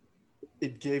like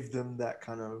it gave them that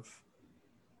kind of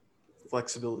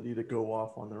flexibility to go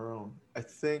off on their own. I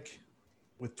think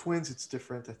with twins it's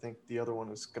different. I think the other one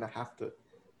is going to have to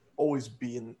always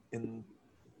be in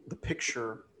the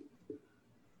picture,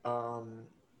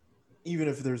 even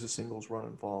if there's a singles run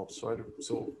involved. I don't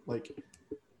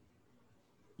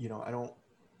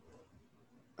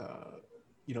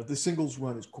the singles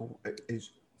run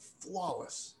is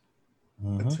flawless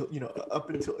until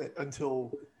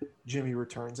Jimmy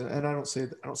returns, and I don't say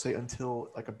until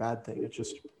like a bad thing. It's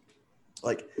just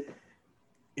like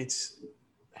it's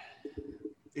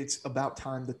about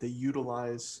time that they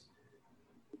utilize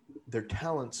their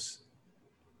talents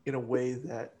in a way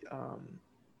that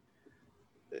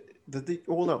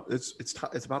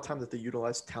it's about time that they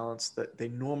utilize talents that they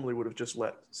normally would have just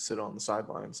let sit on the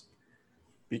sidelines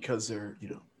because they're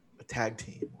a tag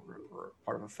team or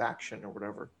part of a faction or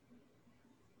whatever.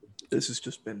 This has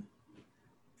just been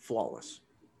flawless.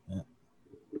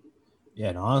 Yeah,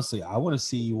 and honestly, I want to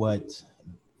see what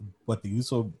the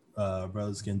Uso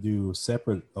brothers can do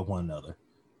separate of one another.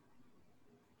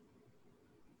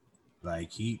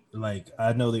 Like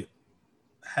I know they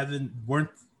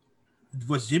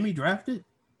was Jimmy drafted?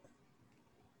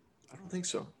 I don't think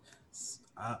so.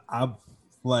 I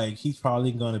like he's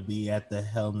probably going to be at the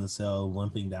Hell in the Cell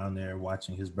limping down there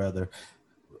watching his brother.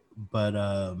 But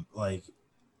like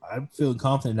I'm feeling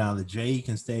confident now that Jay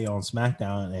can stay on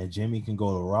SmackDown and Jimmy can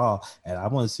go to Raw, and I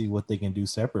want to see what they can do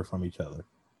separate from each other.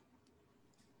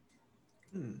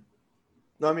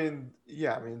 No, I mean,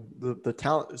 the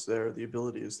talent is there, the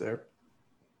ability is there.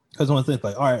 Because one thing,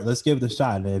 like, all right, let's give it a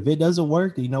shot. And if it doesn't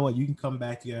work, you know what? You can come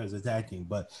back together as a tag team.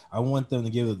 But I want them to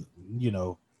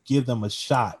give them a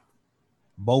shot,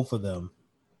 both of them,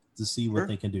 to see what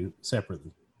they can do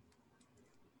separately.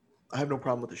 I have no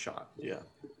problem with the shot. Yeah.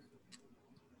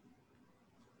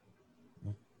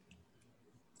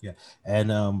 Yeah. And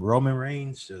Roman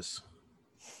Reigns just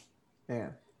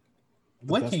the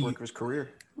best work of his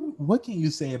career. What can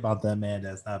you say about that man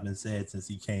that's not been said since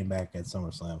he came back at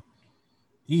SummerSlam?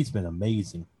 He's been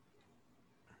amazing.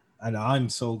 And I'm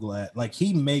so glad. Like,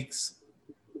 he makes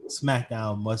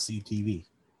SmackDown must-see TV.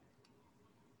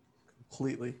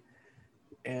 Completely.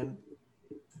 And,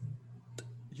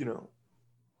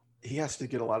 he has to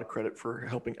get a lot of credit for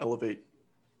helping elevate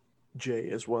Jay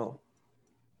as well.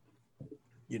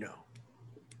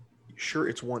 Sure,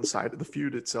 it's one-sided. The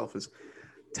feud itself is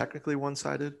technically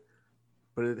one-sided,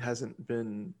 but it hasn't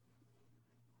been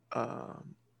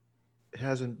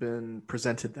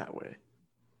presented that way.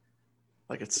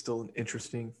 Like, it's still an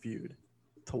interesting feud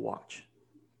to watch.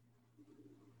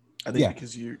 I think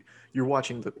because you're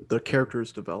watching the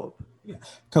characters develop. Yeah.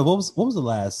 Because what was the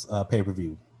last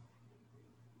pay-per-view?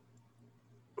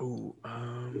 Oh,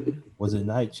 was it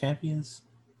Night Champions?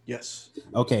 Yes.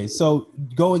 Okay, so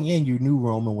going in, you knew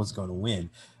Roman was going to win,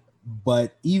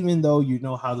 but even though you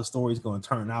know how the story is going to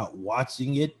turn out,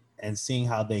 watching it and seeing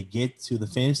how they get to the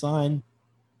finish line,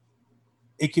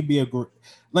 it could be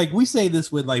like we say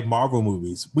this with like Marvel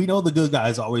movies. We know the good guy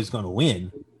is always going to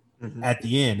win at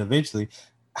the end eventually.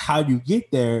 How you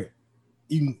get there,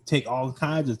 you can take all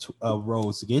kinds of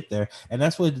roads to get there, and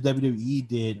that's what the WWE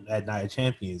did at Night of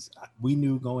Champions. We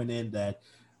knew going in that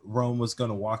Rome was going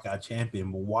to walk out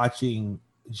champion, but watching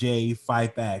Jay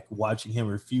fight back, watching him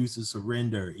refuse to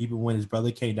surrender, even when his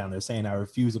brother came down there saying, "I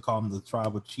refuse to call him the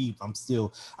tribal chief.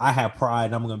 I have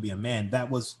pride. I'm going to be a man." It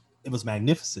was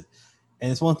magnificent.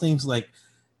 And it's one of the things like,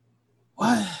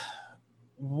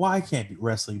 why can't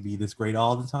wrestling be this great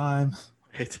all the time?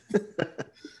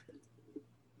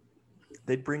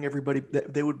 They'd bring everybody.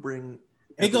 They would bring.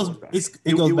 It goes back.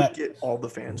 Would get all the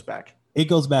fans back. It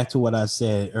goes back to what I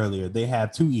said earlier. They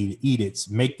have two edicts: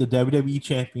 make the WWE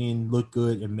champion look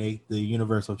good and make the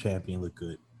Universal champion look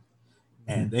good.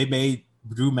 And they made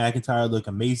Drew McIntyre look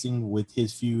amazing with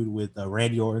his feud with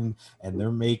Randy Orton, and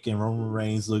they're making Roman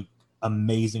Reigns look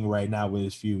amazing right now with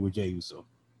his feud with Jey Uso.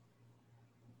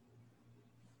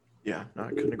 Yeah, no, I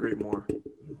couldn't agree more.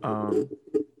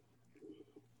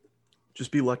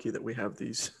 Just be lucky that we have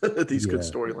these good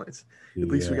storylines. At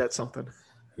least we got something.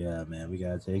 Yeah, man, we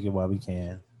gotta take it while we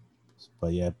can.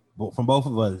 But yeah, from both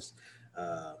of us,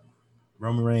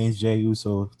 Roman Reigns, Jey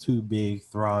Uso, two big,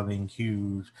 throbbing,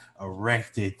 huge,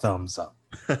 erected thumbs up.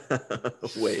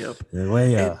 Way up.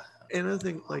 Way up. And another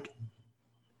thing, like,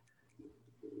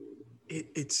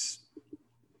 it's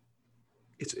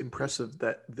impressive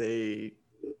that they,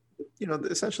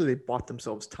 essentially they bought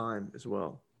themselves time as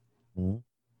well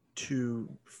to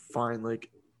find,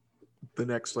 like, the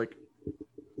next, like,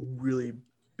 really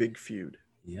big feud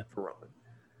for Roman.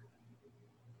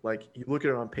 Like, you look at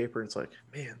it on paper and it's like,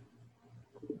 man,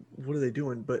 what are they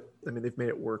doing? But I mean, they've made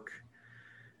it work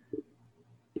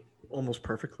almost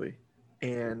perfectly.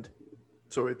 And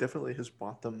so it definitely has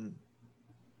bought them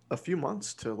a few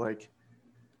months to, like,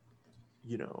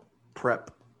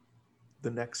 prep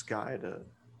the next guy to,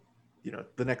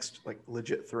 the next, like,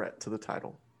 legit threat to the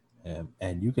title.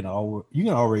 And you can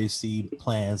already see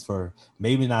plans for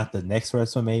maybe not the next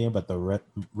WrestleMania, but the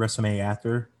WrestleMania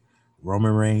after.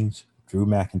 Roman Reigns, Drew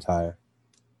McIntyre.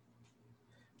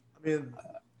 I mean,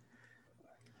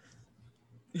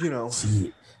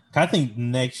 I think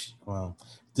next,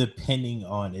 depending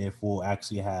on if we'll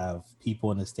actually have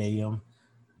people in the stadium,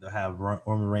 they'll have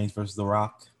Roman Reigns versus The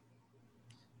Rock.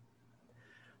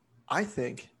 I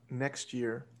think next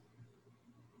year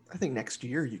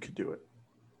you could do it.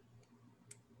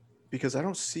 Because I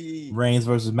don't see Reigns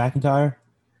versus McIntyre.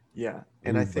 Yeah,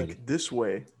 and I think this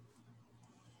way,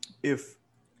 if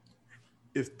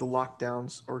the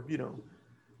lockdowns or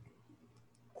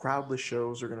crowdless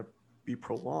shows are going to be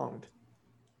prolonged,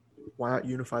 why not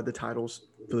unify the titles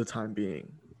for the time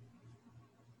being?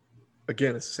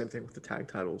 Again, it's the same thing with the tag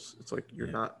titles. It's like you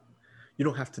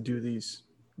don't have to do these,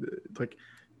 like,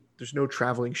 there's no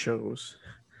traveling shows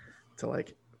to,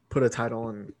 like, put a title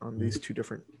on these two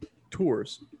different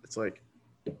tours. It's like,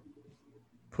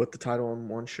 put the title on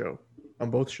one show,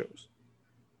 on both shows.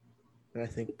 And I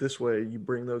think this way you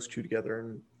bring those two together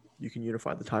and you can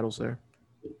unify the titles there.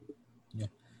 Yeah.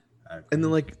 And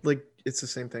then like it's the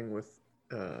same thing with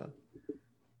and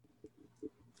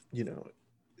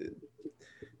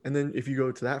then if you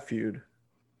go to that feud,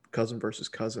 cousin versus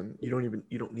cousin. You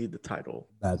don't need the title.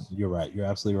 You're right. You're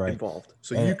absolutely right. Involved.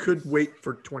 So you could wait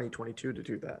for 2022 to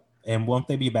do that. And won't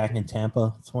they be back in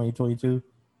Tampa 2022?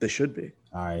 They should be.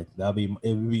 All right,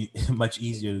 it would be much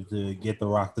easier to get The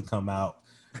Rock to come out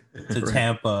to Right.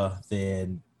 Tampa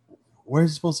than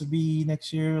where's it supposed to be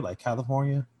next year? Like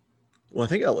California? Well, I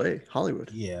think LA,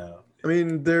 Hollywood. Yeah. I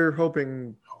mean, they're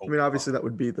hoping. I mean, obviously that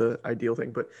would be the ideal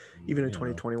thing, but even in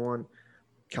 2021,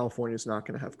 California is not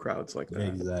going to have crowds like that.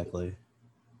 Exactly.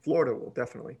 Florida will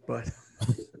definitely, but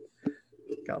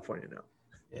California no.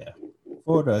 Yeah.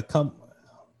 Florida, come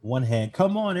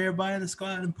on, everybody in the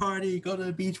squad and party, go to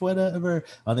the beach, whatever.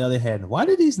 On the other hand, why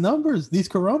do these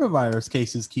coronavirus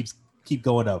cases keep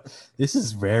going up? This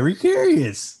is very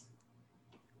curious.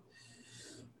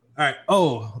 All right.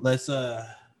 Oh, let's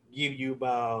give you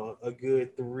about a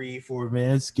good 3-4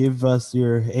 minutes. Give us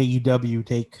your AEW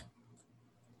take.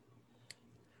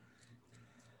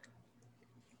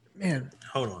 Man,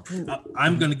 hold on.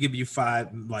 I'm gonna give you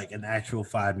an actual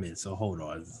 5 minutes. So hold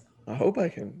on. I hope I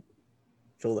can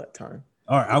fill that time.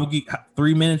 All right, I will give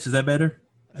 3 minutes. Is that better?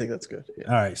 I think that's good.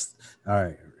 Yeah. All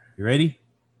right. You ready?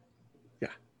 Yeah.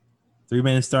 3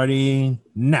 minutes starting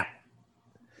now.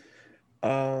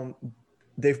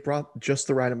 They've brought just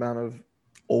the right amount of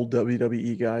old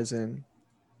WWE guys in,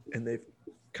 and they've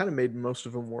kind of made most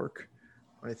of them work.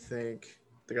 I think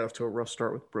they got off to a rough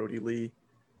start with Brody Lee.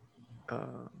 I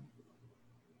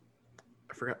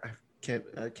forgot. I can't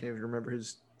even remember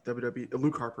his WWE.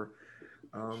 Luke Harper.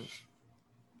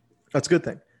 That's a good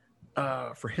thing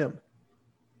for him.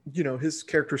 You know, his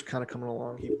character's kind of coming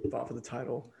along. He fought for the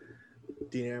title.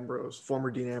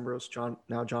 Former Dean Ambrose, John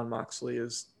Moxley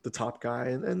is the top guy,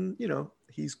 and you know,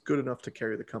 he's good enough to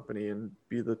carry the company and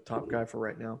be the top guy for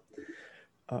right now.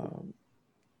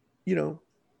 You know,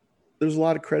 there's a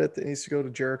lot of credit that needs to go to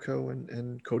Jericho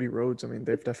and Cody Rhodes. I mean,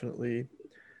 they've definitely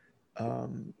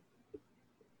been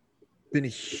a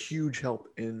huge help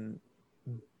in,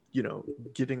 you know,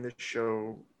 getting the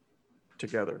show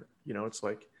together. You know, it's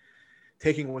like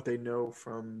taking what they know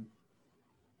from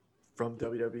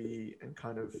WWE and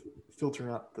kind of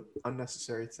filtering out the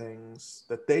unnecessary things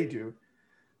that they do.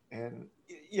 And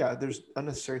yeah, there's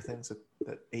unnecessary things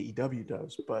that AEW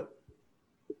does, but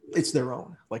it's their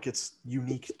own. Like, it's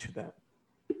unique to them.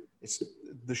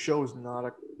 The show is not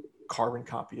a carbon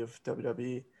copy of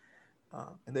WWE.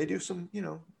 And they do some, you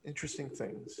know, interesting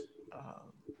things.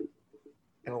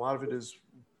 And a lot of it is,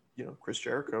 you know, Chris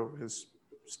Jericho is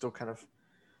still kind of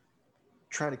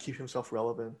trying to keep himself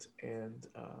relevant and,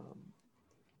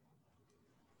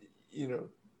 you know,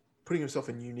 putting himself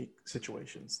in unique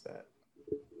situations that,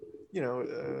 you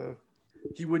know,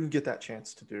 he wouldn't get that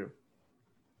chance to do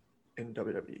in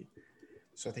WWE.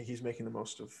 So I think he's making the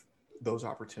most of those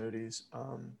opportunities.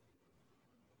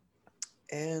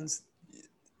 And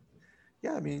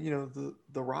yeah, I mean, you know,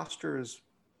 the roster is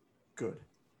good.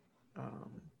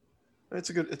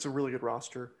 It's a really good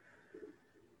roster.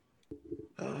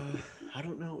 I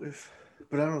don't know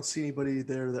but I don't see anybody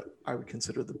there that I would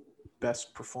consider the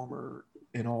best performer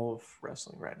in all of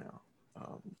wrestling right now.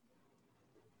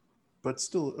 But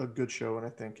still a good show, and I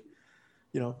think,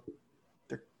 you know,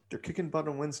 they're kicking butt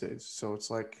on Wednesdays, so it's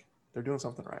like they're doing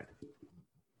something right.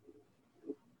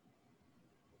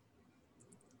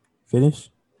 Finish?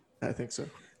 I think so.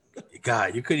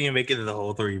 God, you couldn't even make it to the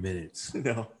whole 3 minutes.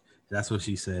 No. That's what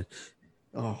she said.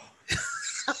 Oh.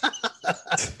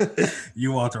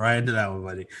 You walked right into that one,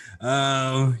 buddy.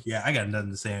 Yeah, I got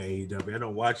nothing to say on AEW. I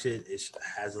don't watch it. It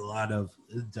has a lot of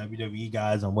WWE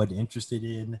guys I'm what interested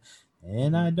in,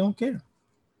 and I don't care.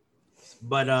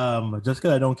 But just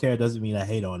because I don't care doesn't mean I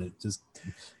hate on it. Just,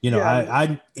 you know, yeah.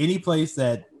 I any place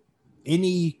that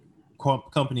any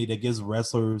company that gives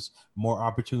wrestlers more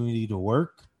opportunity to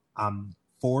work, I'm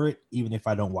for it, even if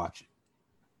I don't watch it.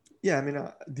 Yeah, I mean,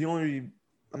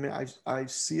 I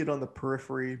see it on the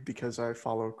periphery because I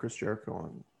follow Chris Jericho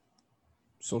on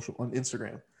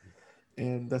Instagram,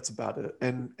 and that's about it.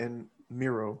 And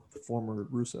Miro, the former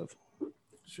Rusev.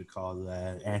 Should call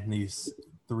that Anthony's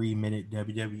 3 minute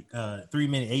 3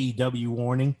 minute AEW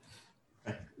warning.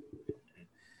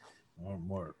 Or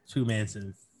more 2 minutes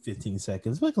and 15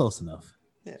 seconds, but close enough.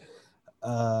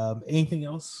 Yeah. Anything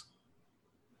else?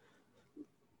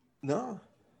 No.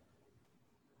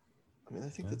 I mean, I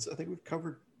think we've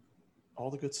covered all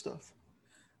the good stuff.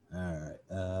 All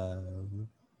right.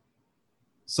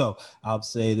 So I'll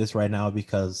say this right now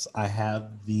because I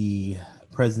have the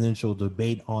presidential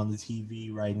debate on the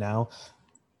TV right now.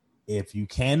 If you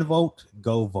can vote,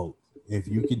 go vote. If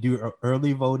you can do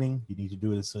early voting, you need to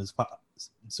do it as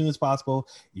soon as possible.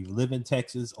 If you live in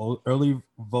Texas, early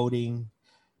voting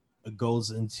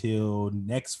goes until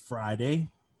next Friday.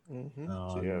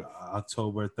 So you have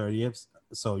October 30th.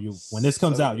 So when this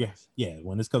comes out,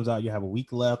 when this comes out, you have a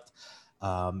week left.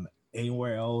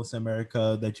 Anywhere else in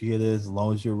America that you hear this, as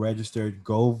long as you're registered,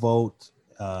 go vote.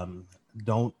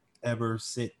 Don't ever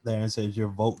sit there and say your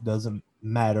vote doesn't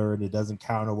matter and it doesn't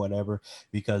count or whatever,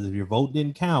 because if your vote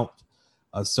didn't count,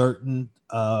 a certain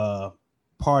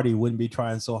party wouldn't be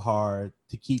trying so hard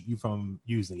to keep you from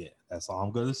using it. That's all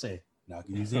I'm going to say. Not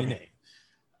going to use any name.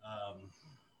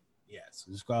 So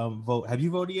just go out and vote. Have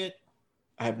you voted yet?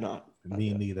 I have not.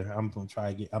 Me neither. I'm gonna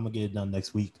try. I'm gonna get it done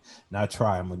next week. Not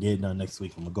try. I'm gonna get it done next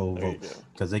week. I'm gonna go vote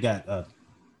because they got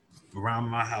around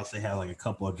my house. They have like a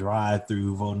couple of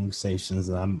drive-through voting stations,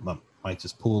 and I might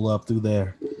just pull up through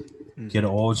there, get an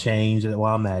oil change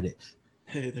while I'm at it.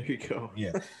 Hey, there you go.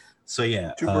 Yeah. So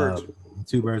yeah,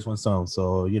 two birds, one stone.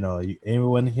 So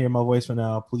anyone hear my voice for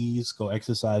now? Please go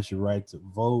exercise your right to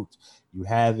vote. You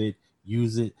have it.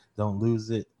 Use it. Don't lose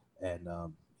it. And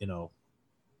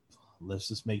let's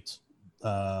just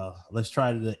let's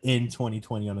try to end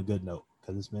 2020 on a good note,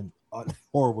 because it's been a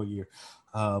horrible year.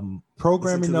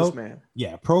 Programming note,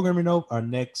 programming note. Our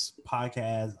next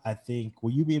podcast, I think,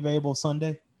 will you be available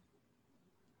Sunday?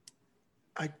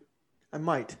 I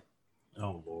might.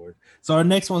 Oh Lord! So our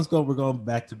next one's we're going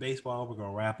back to baseball. We're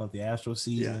going to wrap up the Astro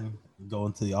season, go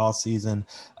into the all season.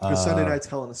 Because Sunday night's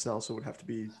Hell in a Cell, so it would have to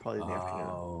be probably in the afternoon.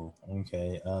 Oh,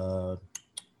 okay.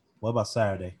 What about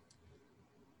Saturday?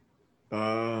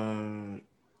 I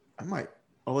might.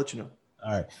 I'll let you know.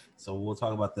 All right. So we'll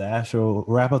talk about the Astro,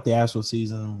 wrap up the Astro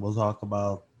season. We'll talk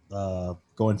about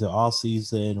going to all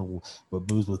season, what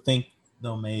moves we think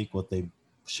they'll make, what they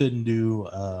shouldn't do.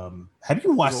 Have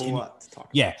you watched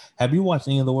have you watched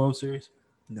any of the World Series?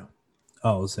 No.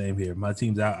 Oh, same here. My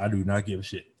team's out. I do not give a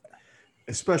shit.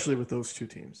 Especially with those two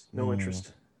teams. No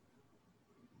interest.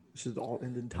 This is all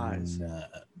end in ties. Nah.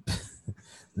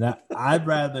 Now, I'd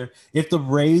rather if the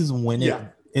Rays win it.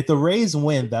 If the Rays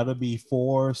win, that'll be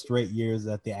 4 straight years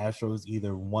that the Astros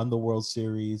either won the World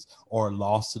Series or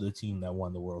lost to the team that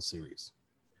won the World Series.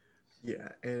 Yeah,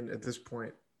 and at this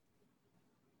point,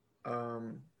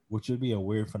 which would be a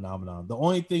weird phenomenon. The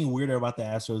only thing weirder about the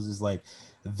Astros is like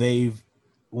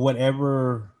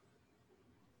whatever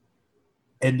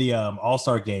in the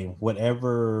All-Star game,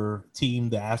 whatever team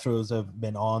the Astros have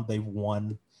been on, they've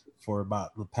won for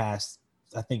about the past,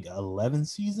 I think, 11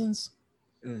 seasons.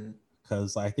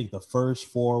 Because I think the first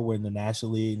 4 were in the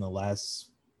National League and the last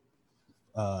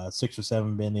 6 or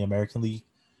 7 been in the American League.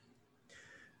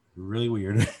 Really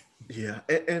weird. Yeah.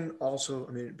 And also,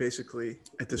 I mean, basically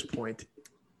at this point,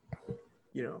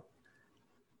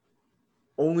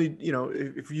 only,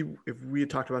 if we were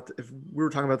talking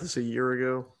about this a year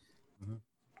ago,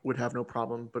 would have no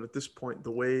problem. But at this point,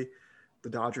 the way the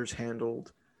Dodgers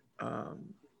handled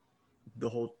the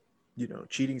whole,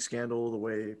 cheating scandal, the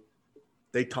way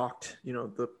they talked,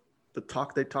 the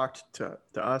talk they talked to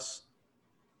us.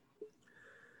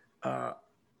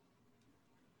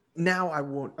 Now I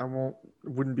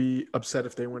wouldn't be upset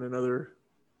if they win another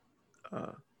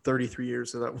 33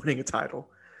 years without winning a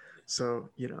title. So,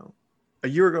 a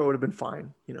year ago it would have been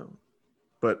fine,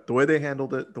 but the way they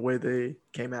handled it, the way they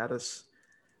came at us,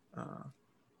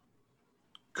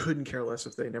 couldn't care less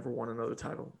if they never won another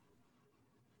title.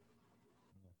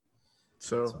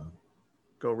 So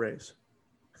go Rays.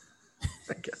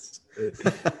 I guess.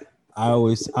 I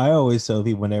always tell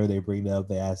people whenever they bring it up,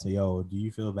 they ask me, "Oh, do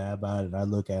you feel bad about it?" And I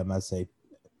look at them, I say,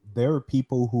 there are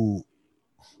people who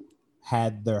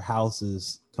had their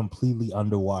houses completely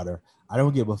underwater. I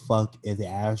don't give a fuck if the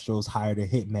Astros hired a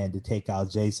hitman to take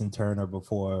out Justin Turner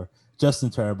before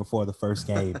the first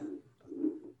game.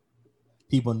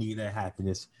 People need that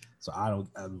happiness, so I'm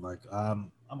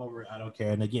over it. I don't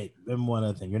care. And again, one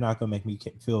other thing, you're not gonna make me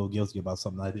feel guilty about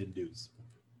something I didn't do.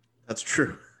 That's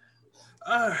true.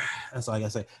 That's all I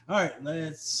gotta say. All right,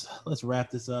 let's wrap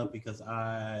this up because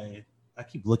I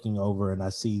keep looking over and I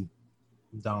see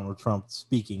Donald Trump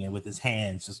speaking and with his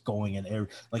hands just going in air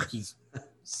like he's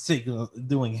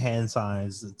doing hand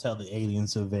signs to tell the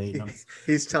aliens to invade.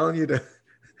 He's telling you to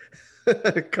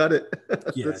cut it.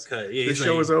 Yeah, cut it. Yeah, the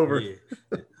show is over. Yeah.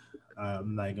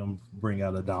 I'm not gonna bring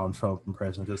out a Donald Trump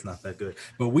impression. Just not that good.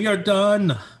 But we are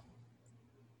done.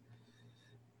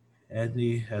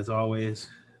 Andy, as always,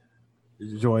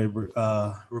 enjoy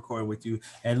recording with you.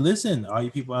 And listen, all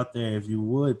you people out there, if you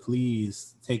would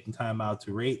please take the time out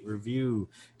to rate, review,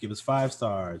 give us 5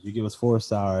 stars. You give us 4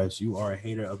 stars, you are a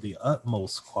hater of the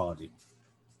utmost quality.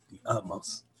 The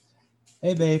utmost.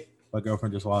 Hey, babe. My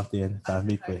girlfriend just walked in. Time to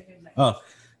be quick. Oh,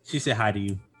 she said hi to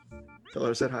you. Tell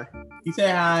her I said hi. He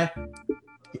said hi.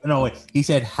 No, wait. He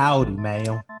said howdy,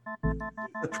 ma'am.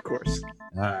 Of course.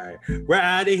 All right. We're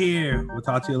out of here. We'll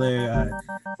talk to you later.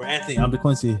 For Anthony, I'm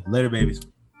DeQuincy. Later, babies.